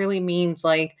 So that really means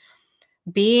like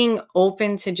being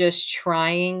open to just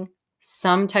trying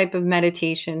some type of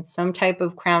meditation, some type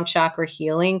of crown chakra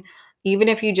healing. Even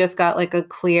if you just got like a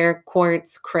clear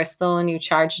quartz crystal and you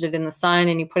charged it in the sun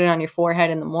and you put it on your forehead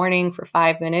in the morning for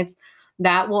 5 minutes,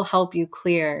 that will help you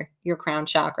clear your crown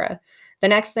chakra. The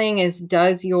next thing is,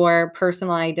 does your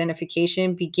personal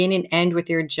identification begin and end with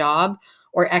your job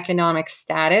or economic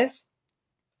status?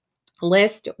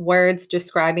 List words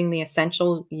describing the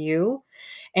essential you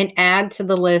and add to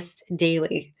the list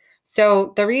daily.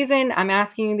 So, the reason I'm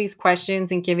asking you these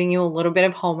questions and giving you a little bit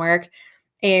of homework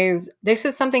is this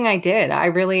is something I did.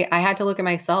 I had to look at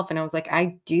myself and I was like,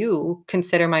 I do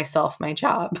consider myself my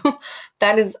job.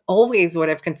 That is always what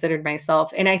I've considered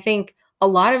myself. And I think a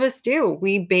lot of us do.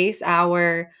 We base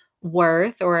our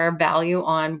worth or our value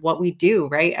on what we do,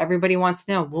 right? Everybody wants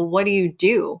to know, well, what do you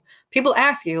do? People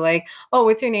ask you, like, oh,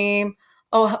 what's your name?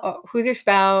 Oh, who's your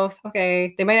spouse?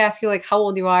 Okay. They might ask you, like, how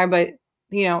old you are, but,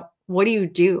 what do you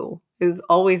do is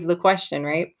always the question,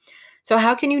 right? So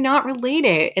how can you not relate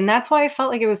it? And that's why I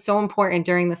felt like it was so important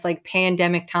during this like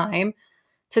pandemic time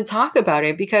to talk about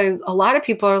it, because a lot of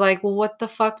people are like, well, what the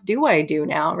fuck do I do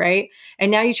now? Right.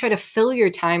 And now you try to fill your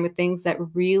time with things that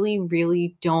really,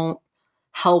 really don't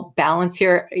help balance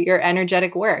your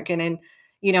energetic work. And then,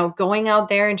 going out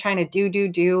there and trying to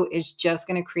do is just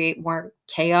going to create more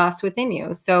chaos within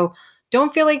you. So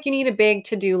don't feel like you need a big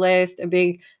to-do list, a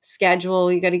big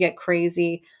schedule. You got to get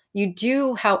crazy. You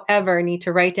do, however, need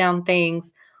to write down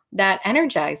things that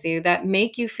energize you, that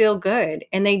make you feel good.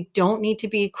 And they don't need to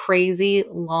be crazy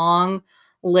long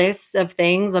lists of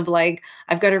things of like,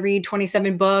 I've got to read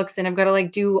 27 books and I've got to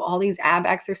like do all these ab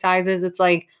exercises. It's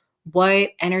like,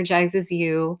 what energizes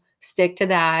you? Stick to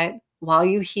that while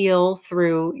you heal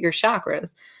through your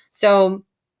chakras. So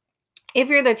if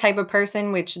you're the type of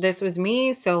person, which this was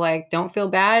me, so like don't feel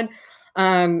bad.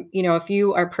 If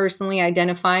you are personally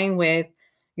identifying with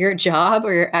your job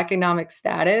or your economic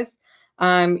status,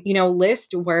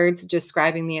 list words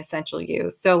describing the essential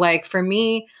you. So like for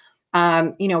me,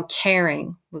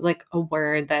 caring was like a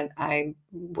word that I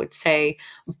would say.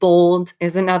 Bold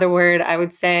is another word I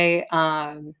would say.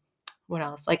 What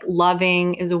else? Like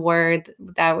loving is a word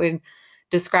that would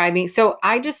describe me. So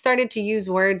I just started to use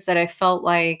words that I felt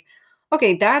like,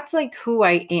 okay, that's like who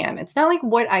I am. It's not like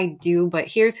what I do, but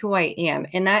here's who I am.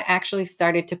 And that actually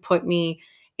started to put me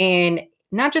in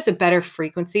not just a better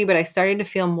frequency, but I started to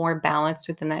feel more balanced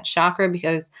within that chakra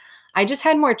because I just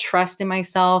had more trust in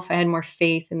myself. I had more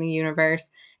faith in the universe.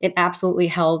 It absolutely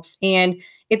helps. And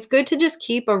it's good to just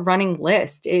keep a running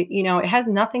list. It has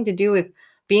nothing to do with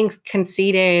being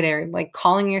conceited or like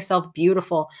calling yourself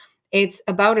beautiful. It's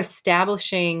about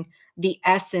establishing the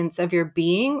essence of your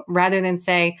being rather than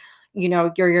say,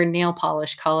 your nail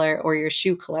polish color or your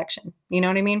shoe collection. You know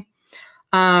what I mean?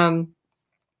 Um,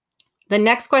 the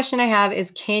next question I have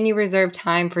is, can you reserve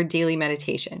time for daily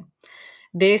meditation?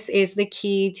 This is the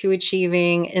key to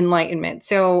achieving enlightenment.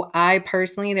 So I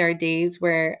personally, there are days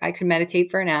where I could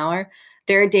meditate for an hour.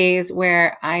 There are days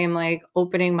where I am like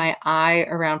opening my eye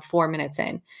around 4 minutes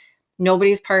in.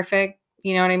 Nobody's perfect.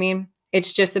 You know what I mean?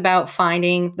 It's just about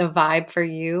finding the vibe for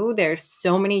you. There's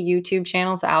so many YouTube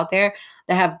channels out there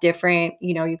that have different,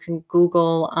 you can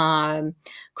Google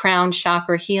crown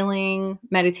chakra healing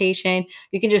meditation.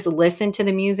 You can just listen to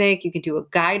the music. You could do a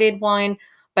guided one.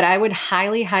 But I would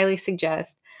highly, highly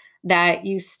suggest that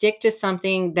you stick to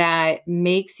something that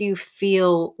makes you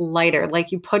feel lighter.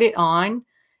 Like you put it on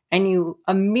and you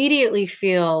immediately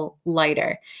feel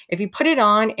lighter. If you put it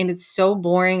on and it's so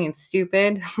boring and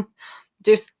stupid,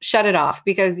 just shut it off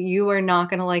because you are not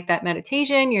going to like that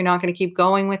meditation. You're not going to keep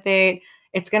going with it.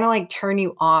 It's going to like turn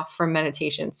you off from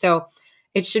meditation. So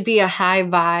it should be a high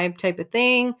vibe type of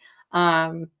thing.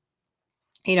 Obviously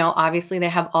they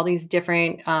have all these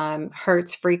different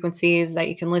hertz frequencies that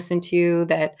you can listen to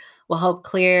that will help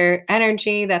clear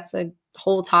energy. That's a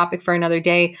whole topic for another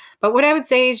day. But what I would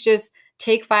say is just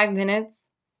take 5 minutes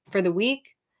for the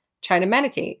week, try to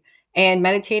meditate. And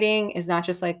meditating is not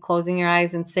just like closing your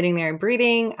eyes and sitting there and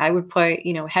breathing. I would put,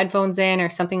 headphones in or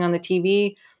something on the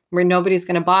TV where nobody's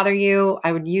going to bother you.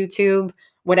 I would YouTube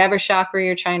whatever chakra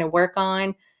you're trying to work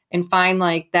on and find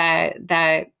like that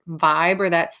vibe or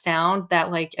that sound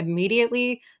that like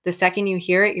immediately the second you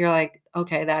hear it, you're like,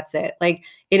 okay, that's it. Like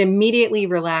it immediately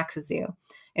relaxes you.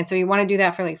 And so you want to do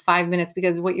that for like 5 minutes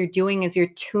because what you're doing is you're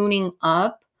tuning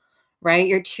up, right?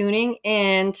 You're tuning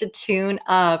in to tune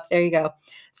up. There you go.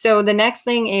 So the next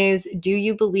thing is, do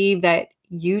you believe that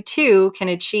you too can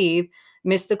achieve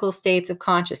mystical states of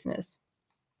consciousness?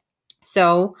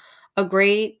 So a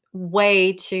great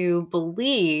way to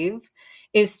believe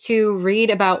is to read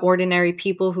about ordinary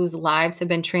people whose lives have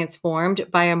been transformed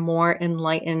by a more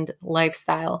enlightened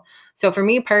lifestyle. So for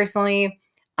me personally,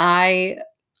 I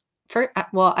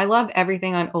love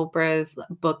everything on Oprah's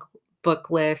book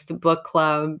list, book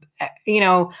club.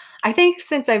 I think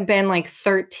since I've been like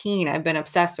 13, I've been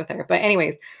obsessed with her. But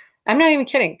anyways, I'm not even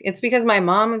kidding. It's because my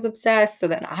mom was obsessed, so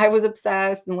then I was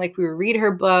obsessed, and like we would read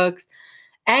her books.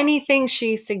 Anything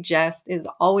she suggests is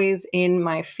always in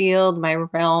my field, my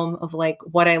realm of like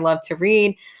what I love to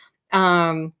read.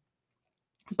 Um,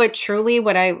 but truly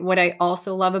what I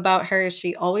also love about her is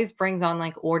she always brings on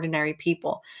like ordinary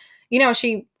people.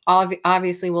 She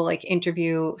obviously will like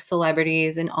interview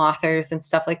celebrities and authors and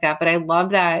stuff like that, but I love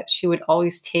that she would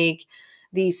always take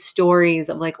these stories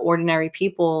of like ordinary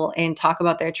people and talk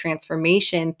about their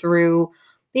transformation through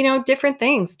different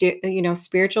things,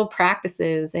 spiritual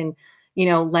practices and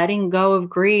letting go of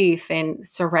grief and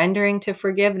surrendering to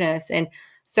forgiveness. And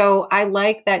so I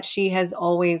like that she has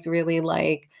always really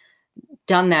like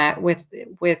done that with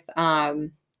ordinary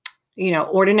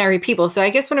people. So I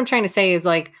guess what I'm trying to say is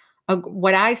like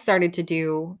what I started to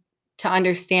do to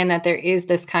understand that there is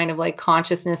this kind of like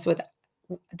consciousness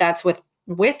that's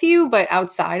with you but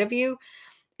outside of you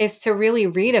is to really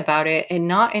read about it, and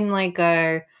not in like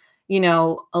a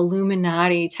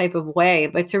Illuminati type of way,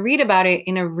 but to read about it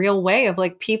in a real way of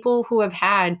like people who have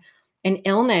had an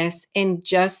illness and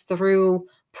just through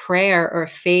prayer or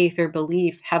faith or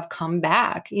belief have come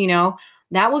back.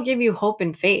 That will give you hope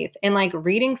and faith. And like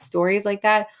reading stories like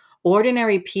that,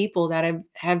 ordinary people that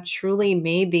have truly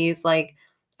made these like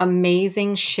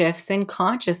amazing shifts in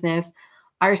consciousness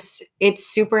it's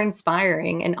super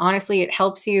inspiring. And honestly, it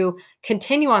helps you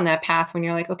continue on that path when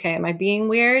you're like, okay, am I being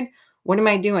weird? What am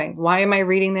I doing? Why am I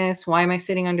reading this? Why am I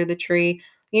sitting under the tree?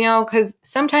 Because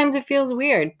sometimes it feels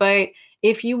weird, but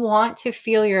if you want to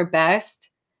feel your best,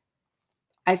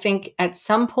 I think at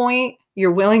some point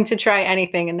you're willing to try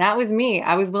anything. And that was me.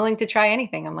 I was willing to try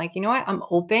anything. I'm like, you know what? I'm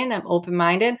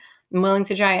open-minded. I'm willing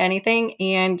to try anything.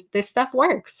 And this stuff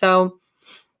works. So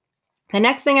the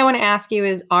next thing I want to ask you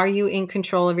is, are you in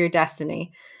control of your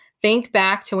destiny? Think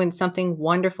back to when something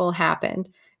wonderful happened.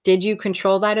 Did you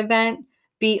control that event?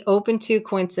 Be open to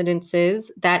coincidences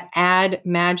that add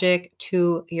magic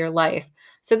to your life.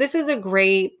 So this is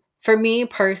for me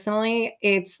personally,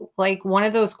 it's like one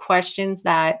of those questions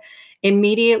that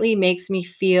immediately makes me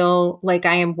feel like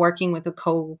I am working with a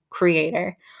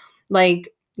co-creator.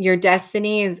 Like your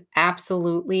destiny is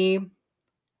absolutely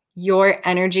your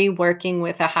energy working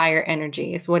with a higher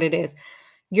energy is what it is.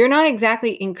 You're not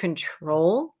exactly in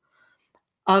control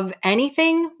of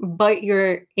anything but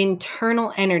your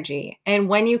internal energy. And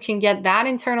when you can get that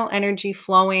internal energy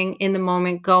flowing in the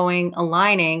moment, going,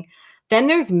 aligning, then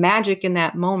there's magic in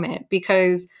that moment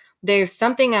because there's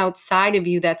something outside of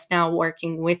you that's now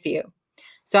working with you.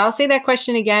 So I'll say that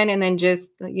question again and then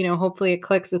just, hopefully it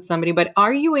clicks with somebody. But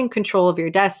are you in control of your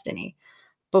destiny?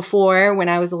 Before, when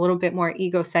I was a little bit more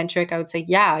egocentric, I would say,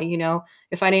 yeah,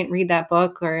 if I didn't read that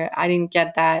book or I didn't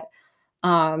get that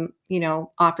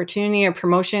opportunity or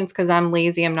promotions because I'm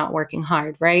lazy, I'm not working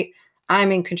hard, right?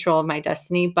 I'm in control of my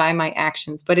destiny by my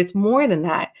actions, but it's more than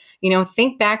that.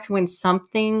 Think back to when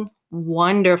something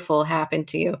wonderful happened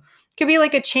to you. It could be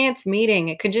like a chance meeting.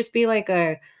 It could just be like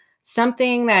a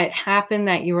something that happened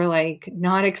that you were like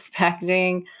not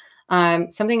expecting.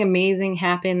 Something amazing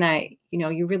happened that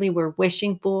you really were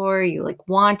wishing for, you like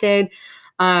wanted.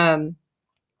 Um,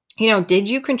 did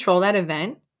you control that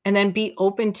event? And then be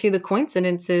open to the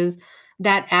coincidences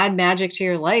that add magic to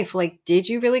your life. Like, did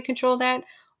you really control that?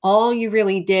 All you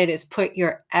really did is put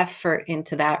your effort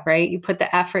into that, right? You put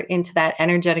the effort into that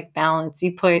energetic balance.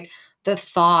 You put the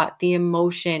thought, the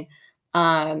emotion,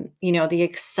 the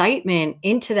excitement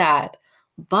into that.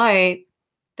 But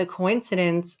the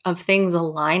coincidence of things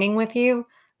aligning with you,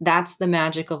 that's the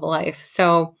magic of life.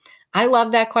 So I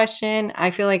love that question. I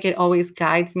feel like it always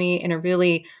guides me in a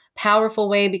really powerful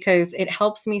way because it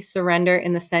helps me surrender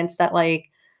in the sense that like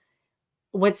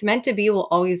what's meant to be will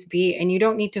always be, and you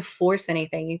don't need to force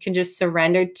anything. You can just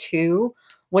surrender to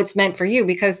what's meant for you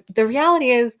because the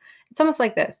reality is it's almost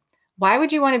like this. Why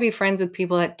would you want to be friends with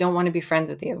people that don't want to be friends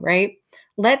with you, right?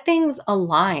 Let things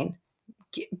align.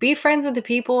 Be friends with the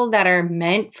people that are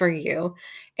meant for you.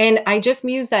 And I just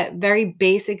use that very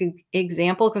basic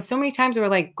example because so many times we're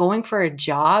like going for a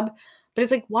job, but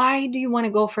it's like, why do you want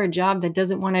to go for a job that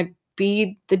doesn't want to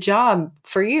be the job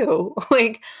for you?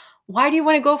 Like, why do you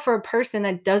want to go for a person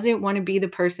that doesn't want to be the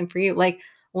person for you? Like,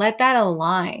 let that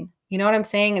align. You know what I'm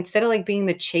saying? Instead of like being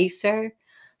the chaser,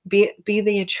 be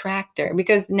the attractor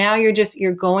because now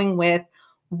you're going with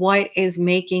what is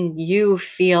making you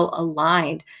feel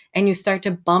aligned and you start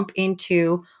to bump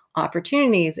into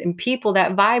opportunities and people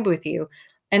that vibe with you.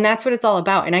 And that's what it's all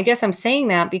about. And I guess I'm saying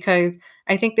that because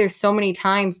I think there's so many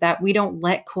times that we don't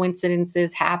let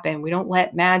coincidences happen. We don't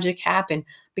let magic happen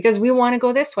because we want to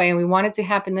go this way and we want it to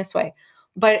happen this way.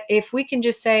 But if we can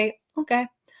just say, okay,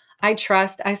 I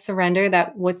trust, I surrender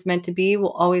that what's meant to be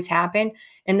will always happen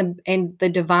and the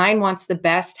divine wants the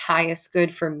best, highest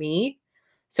good for me.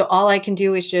 So all I can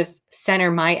do is just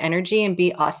center my energy and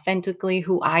be authentically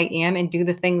who I am and do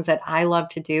the things that I love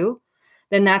to do.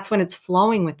 Then that's when it's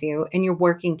flowing with you and you're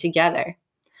working together.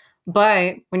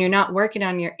 But when you're not working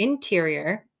on your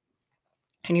interior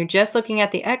and you're just looking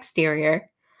at the exterior,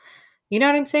 you know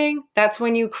what I'm saying? That's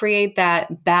when you create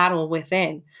that battle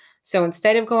within. So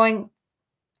instead of going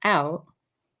out,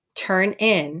 turn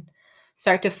in,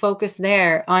 start to focus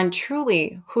there on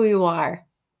truly who you are,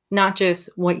 not just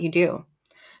what you do.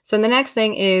 So the next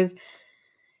thing is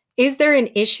there an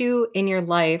issue in your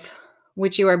life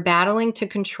which you are battling to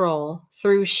control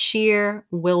through sheer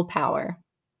willpower?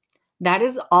 That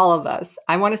is all of us.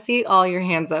 I want to see all your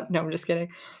hands up. No, I'm just kidding.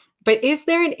 But is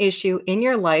there an issue in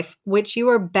your life which you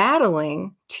are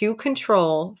battling to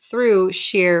control through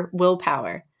sheer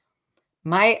willpower?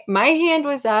 My hand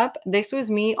was up. This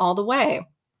was me all the way.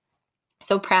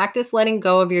 So practice letting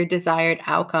go of your desired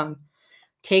outcome.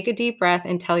 Take a deep breath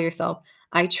and tell yourself,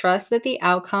 I trust that the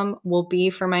outcome will be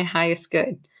for my highest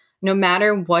good, no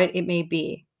matter what it may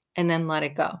be, and then let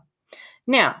it go.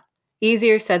 Now,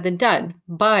 easier said than done,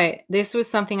 but this was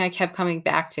something I kept coming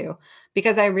back to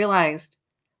because I realized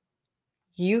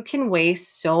you can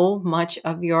waste so much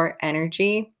of your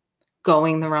energy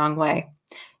going the wrong way.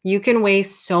 You can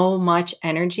waste so much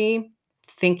energy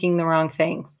thinking the wrong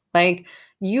things. Like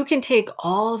you can take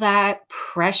all that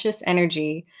precious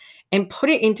energy and put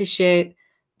it into shit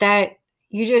that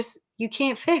you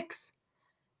can't fix.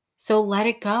 So let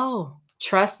it go.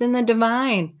 Trust in the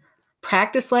divine.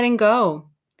 Practice letting go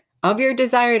of your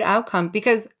desired outcome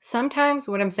because sometimes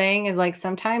what I'm saying is like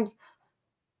sometimes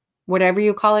whatever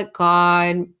you call it,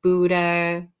 God,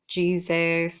 Buddha,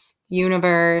 Jesus,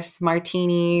 universe,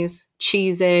 martinis,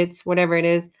 Cheez-Its, whatever it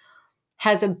is,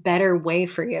 has a better way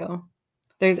for you.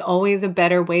 There's always a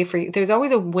better way for you. There's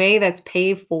always a way that's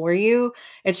paved for you.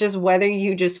 It's just whether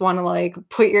you just want to like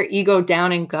put your ego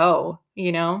down and go,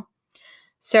 you know?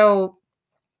 So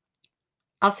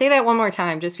I'll say that one more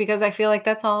time just because I feel like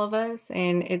that's all of us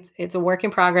and it's a work in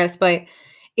progress, but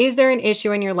is there an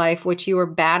issue in your life which you are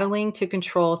battling to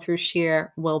control through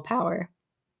sheer willpower?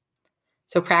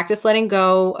 So practice letting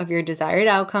go of your desired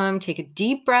outcome. Take a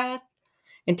deep breath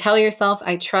and tell yourself,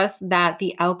 I trust that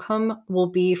the outcome will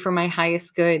be for my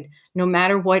highest good, no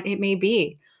matter what it may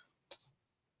be.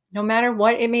 No matter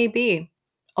what it may be.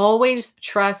 Always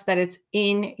trust that it's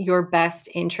in your best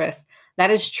interest. That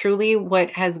is truly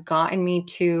what has gotten me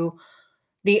to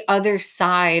the other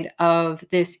side of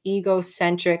this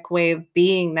egocentric way of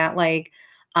being that like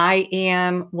I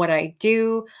am what I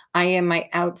do, I am my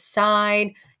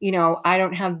outside, I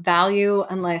don't have value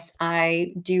unless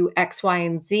I do X, Y,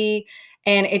 and Z.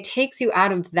 And it takes you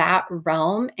out of that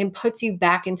realm and puts you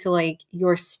back into like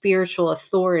your spiritual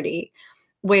authority,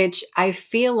 which I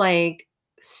feel like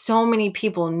so many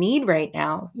people need right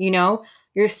now.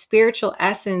 Your spiritual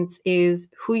essence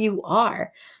is who you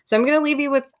are. So I'm going to leave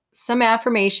you with some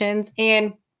affirmations.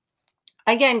 And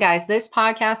again, guys, this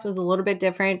podcast was a little bit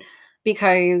different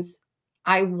because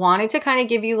I wanted to kind of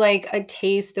give you like a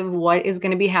taste of what is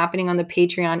going to be happening on the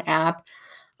Patreon app.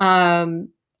 Um,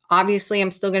 Obviously,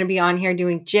 I'm still going to be on here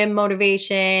doing gym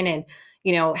motivation and,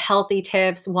 healthy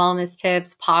tips, wellness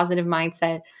tips, positive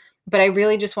mindset. But I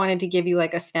really just wanted to give you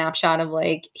like a snapshot of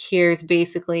like, here's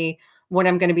basically what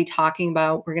I'm going to be talking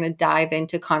about. We're going to dive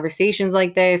into conversations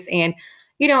like this. And,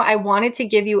 I wanted to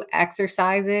give you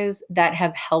exercises that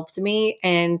have helped me.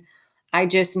 And I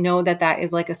just know that that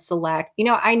is like a select,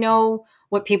 I know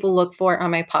what people look for on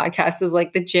my podcast is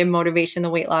like the gym motivation, the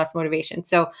weight loss motivation.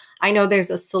 So I know there's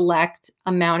a select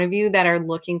amount of you that are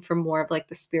looking for more of like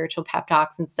the spiritual pep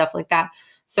talks and stuff like that.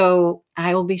 So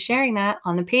I will be sharing that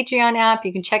on the Patreon app.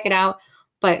 You can check it out.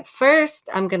 But first,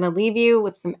 I'm going to leave you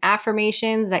with some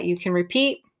affirmations that you can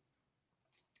repeat.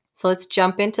 So let's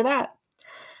jump into that.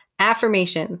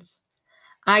 Affirmations.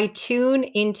 I tune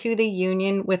into the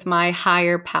union with my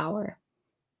higher power.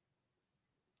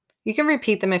 You can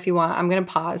repeat them if you want. I'm going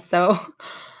to pause. So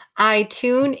I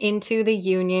tune into the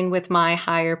union with my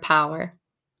higher power.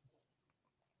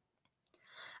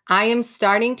 I am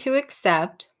starting to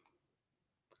accept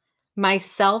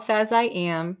myself as I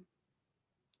am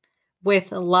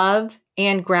with love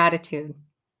and gratitude.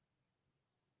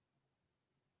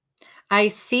 I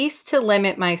cease to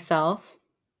limit myself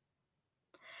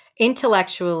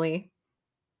intellectually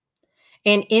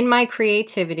and in my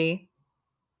creativity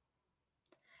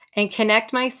and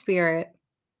connect my spirit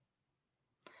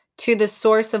to the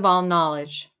source of all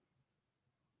knowledge.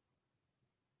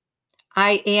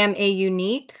 I am a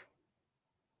unique,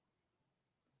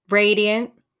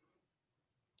 radiant,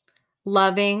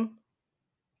 loving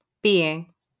being.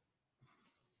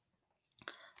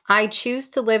 I choose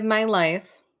to live my life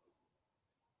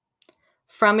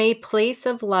from a place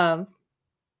of love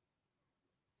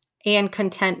and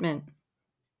contentment.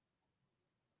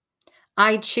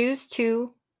 I choose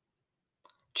to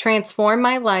transform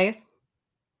my life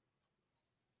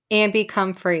and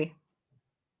become free.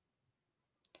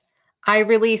 I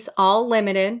release all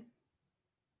limited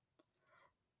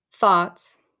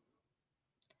thoughts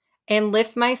and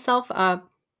lift myself up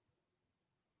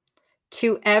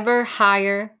to ever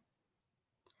higher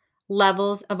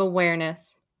levels of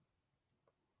awareness.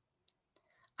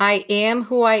 I am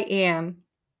who I am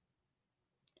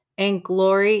and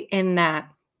glory in that.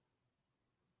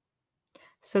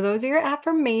 So those are your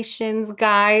affirmations,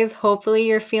 guys. Hopefully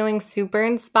you're feeling super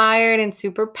inspired and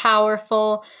super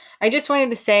powerful. I just wanted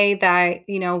to say that,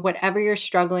 whatever you're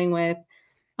struggling with,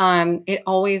 it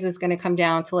always is going to come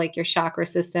down to like your chakra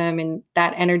system and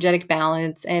that energetic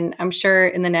balance. And I'm sure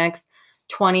in the next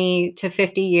 20 to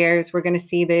 50 years, we're going to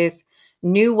see this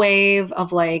new wave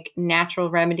of like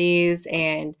natural remedies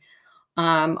and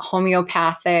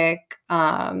homeopathic,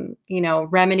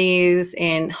 remedies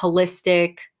and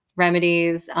holistic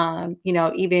remedies,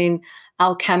 even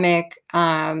alchemic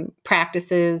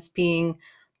practices being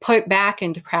put back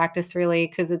into practice really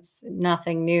because it's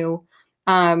nothing new.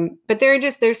 But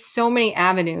there's so many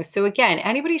avenues. So again,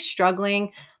 anybody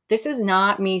struggling, this is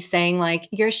not me saying like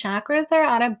your chakras are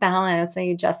out of balance and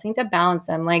you just need to balance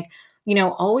them. Like,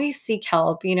 always seek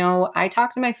help. I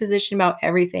talk to my physician about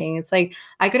everything. It's like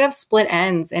I could have split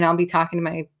ends and I'll be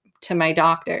talking to my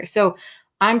doctor. So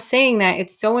I'm saying that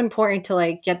it's so important to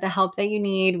like get the help that you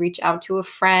need, reach out to a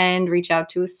friend, reach out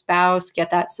to a spouse,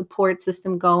 get that support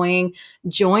system going,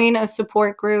 join a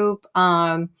support group.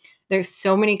 There's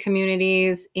so many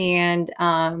communities and,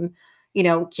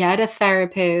 get a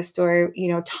therapist or,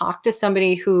 talk to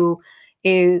somebody who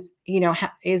is,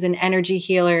 is an energy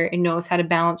healer and knows how to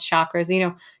balance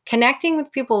chakras. Connecting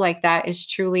with people like that is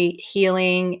truly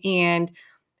healing. And,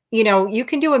 you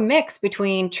can do a mix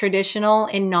between traditional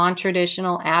and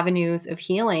non-traditional avenues of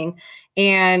healing.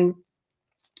 And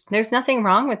there's nothing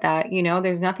wrong with that.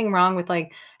 There's nothing wrong with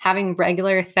like having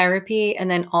regular therapy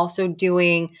and then also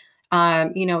doing,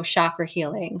 chakra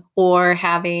healing or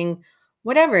having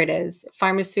whatever it is,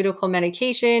 pharmaceutical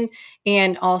medication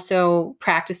and also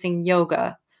practicing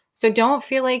yoga. So don't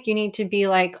feel like you need to be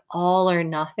like all or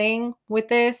nothing with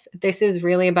this. This is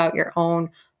really about your own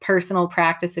personal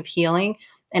practice of healing.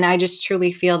 And I just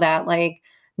truly feel that like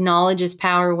knowledge is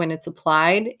power when it's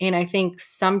applied. And I think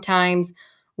sometimes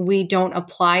we don't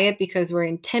apply it because we're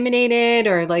intimidated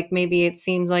or like maybe it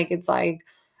seems like it's like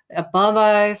above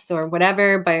us or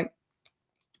whatever. But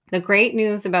The great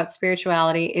news about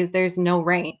spirituality is there's no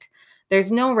rank.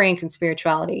 There's no rank in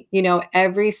spirituality.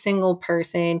 Every single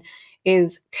person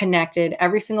is connected.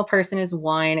 Every single person is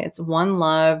one. It's one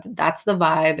love. That's the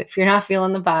vibe. If you're not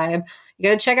feeling the vibe, you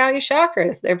got to check out your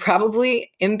chakras. They're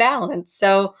probably imbalanced.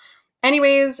 So,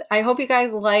 anyways, I hope you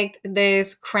guys liked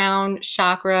this crown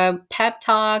chakra pep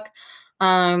talk.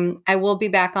 I will be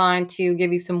back on to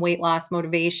give you some weight loss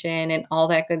motivation and all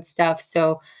that good stuff.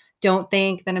 So don't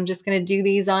think that I'm just going to do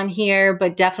these on here,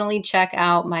 but definitely check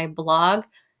out my blog,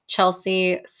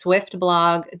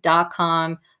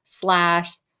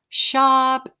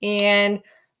 chelseaswiftblog.com/shop, and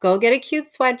go get a cute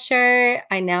sweatshirt.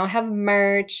 I now have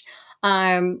merch.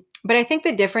 But I think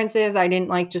the difference is I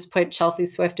didn't just put Chelsea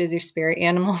Swift as your spirit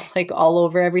animal, all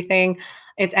over everything.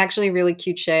 It's actually really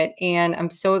cute shit. And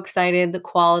I'm so excited. The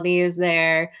quality is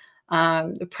there.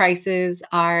 The prices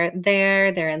are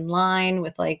there. They're in line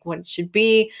with what it should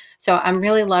be. So I'm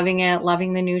really loving it,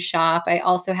 loving the new shop. I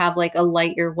also have a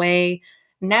Light Your Way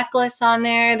necklace on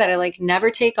there that I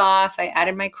never take off. I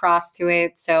added my cross to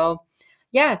it. So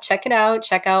yeah, check it out.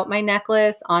 Check out my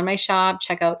necklace on my shop.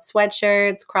 Check out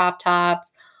sweatshirts, crop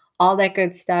tops, all that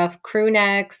good stuff, crew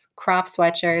necks, crop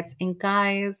sweatshirts. And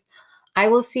guys, I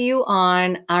will see you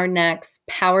on our next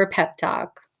Power Pep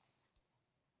Talk.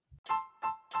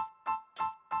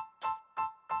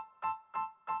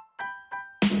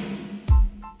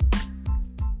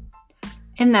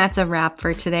 And that's a wrap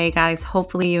for today, guys.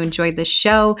 Hopefully you enjoyed the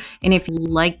show. And if you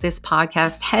like this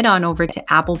podcast, head on over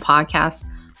to Apple Podcasts,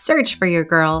 search for your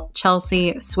girl,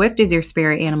 Chelsea Swift is your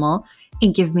spirit animal,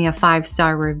 and give me a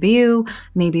 5-star review.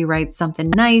 Maybe write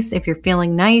something nice if you're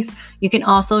feeling nice. You can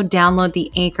also download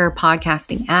the Anchor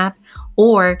podcasting app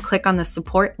or click on the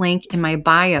support link in my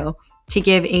bio to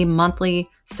give a monthly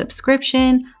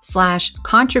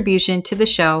subscription/contribution to the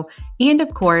show. And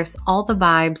of course, all the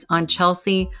vibes on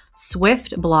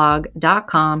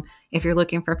chelseaswiftblog.com if you're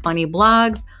looking for funny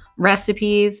blogs,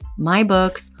 recipes, my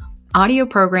books, audio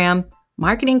program,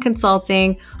 marketing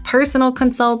consulting, personal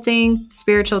consulting,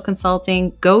 spiritual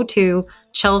consulting. Go to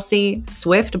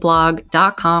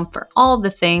chelseaswiftblog.com for all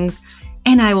the things.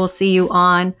 And I will see you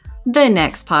on the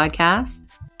next podcast.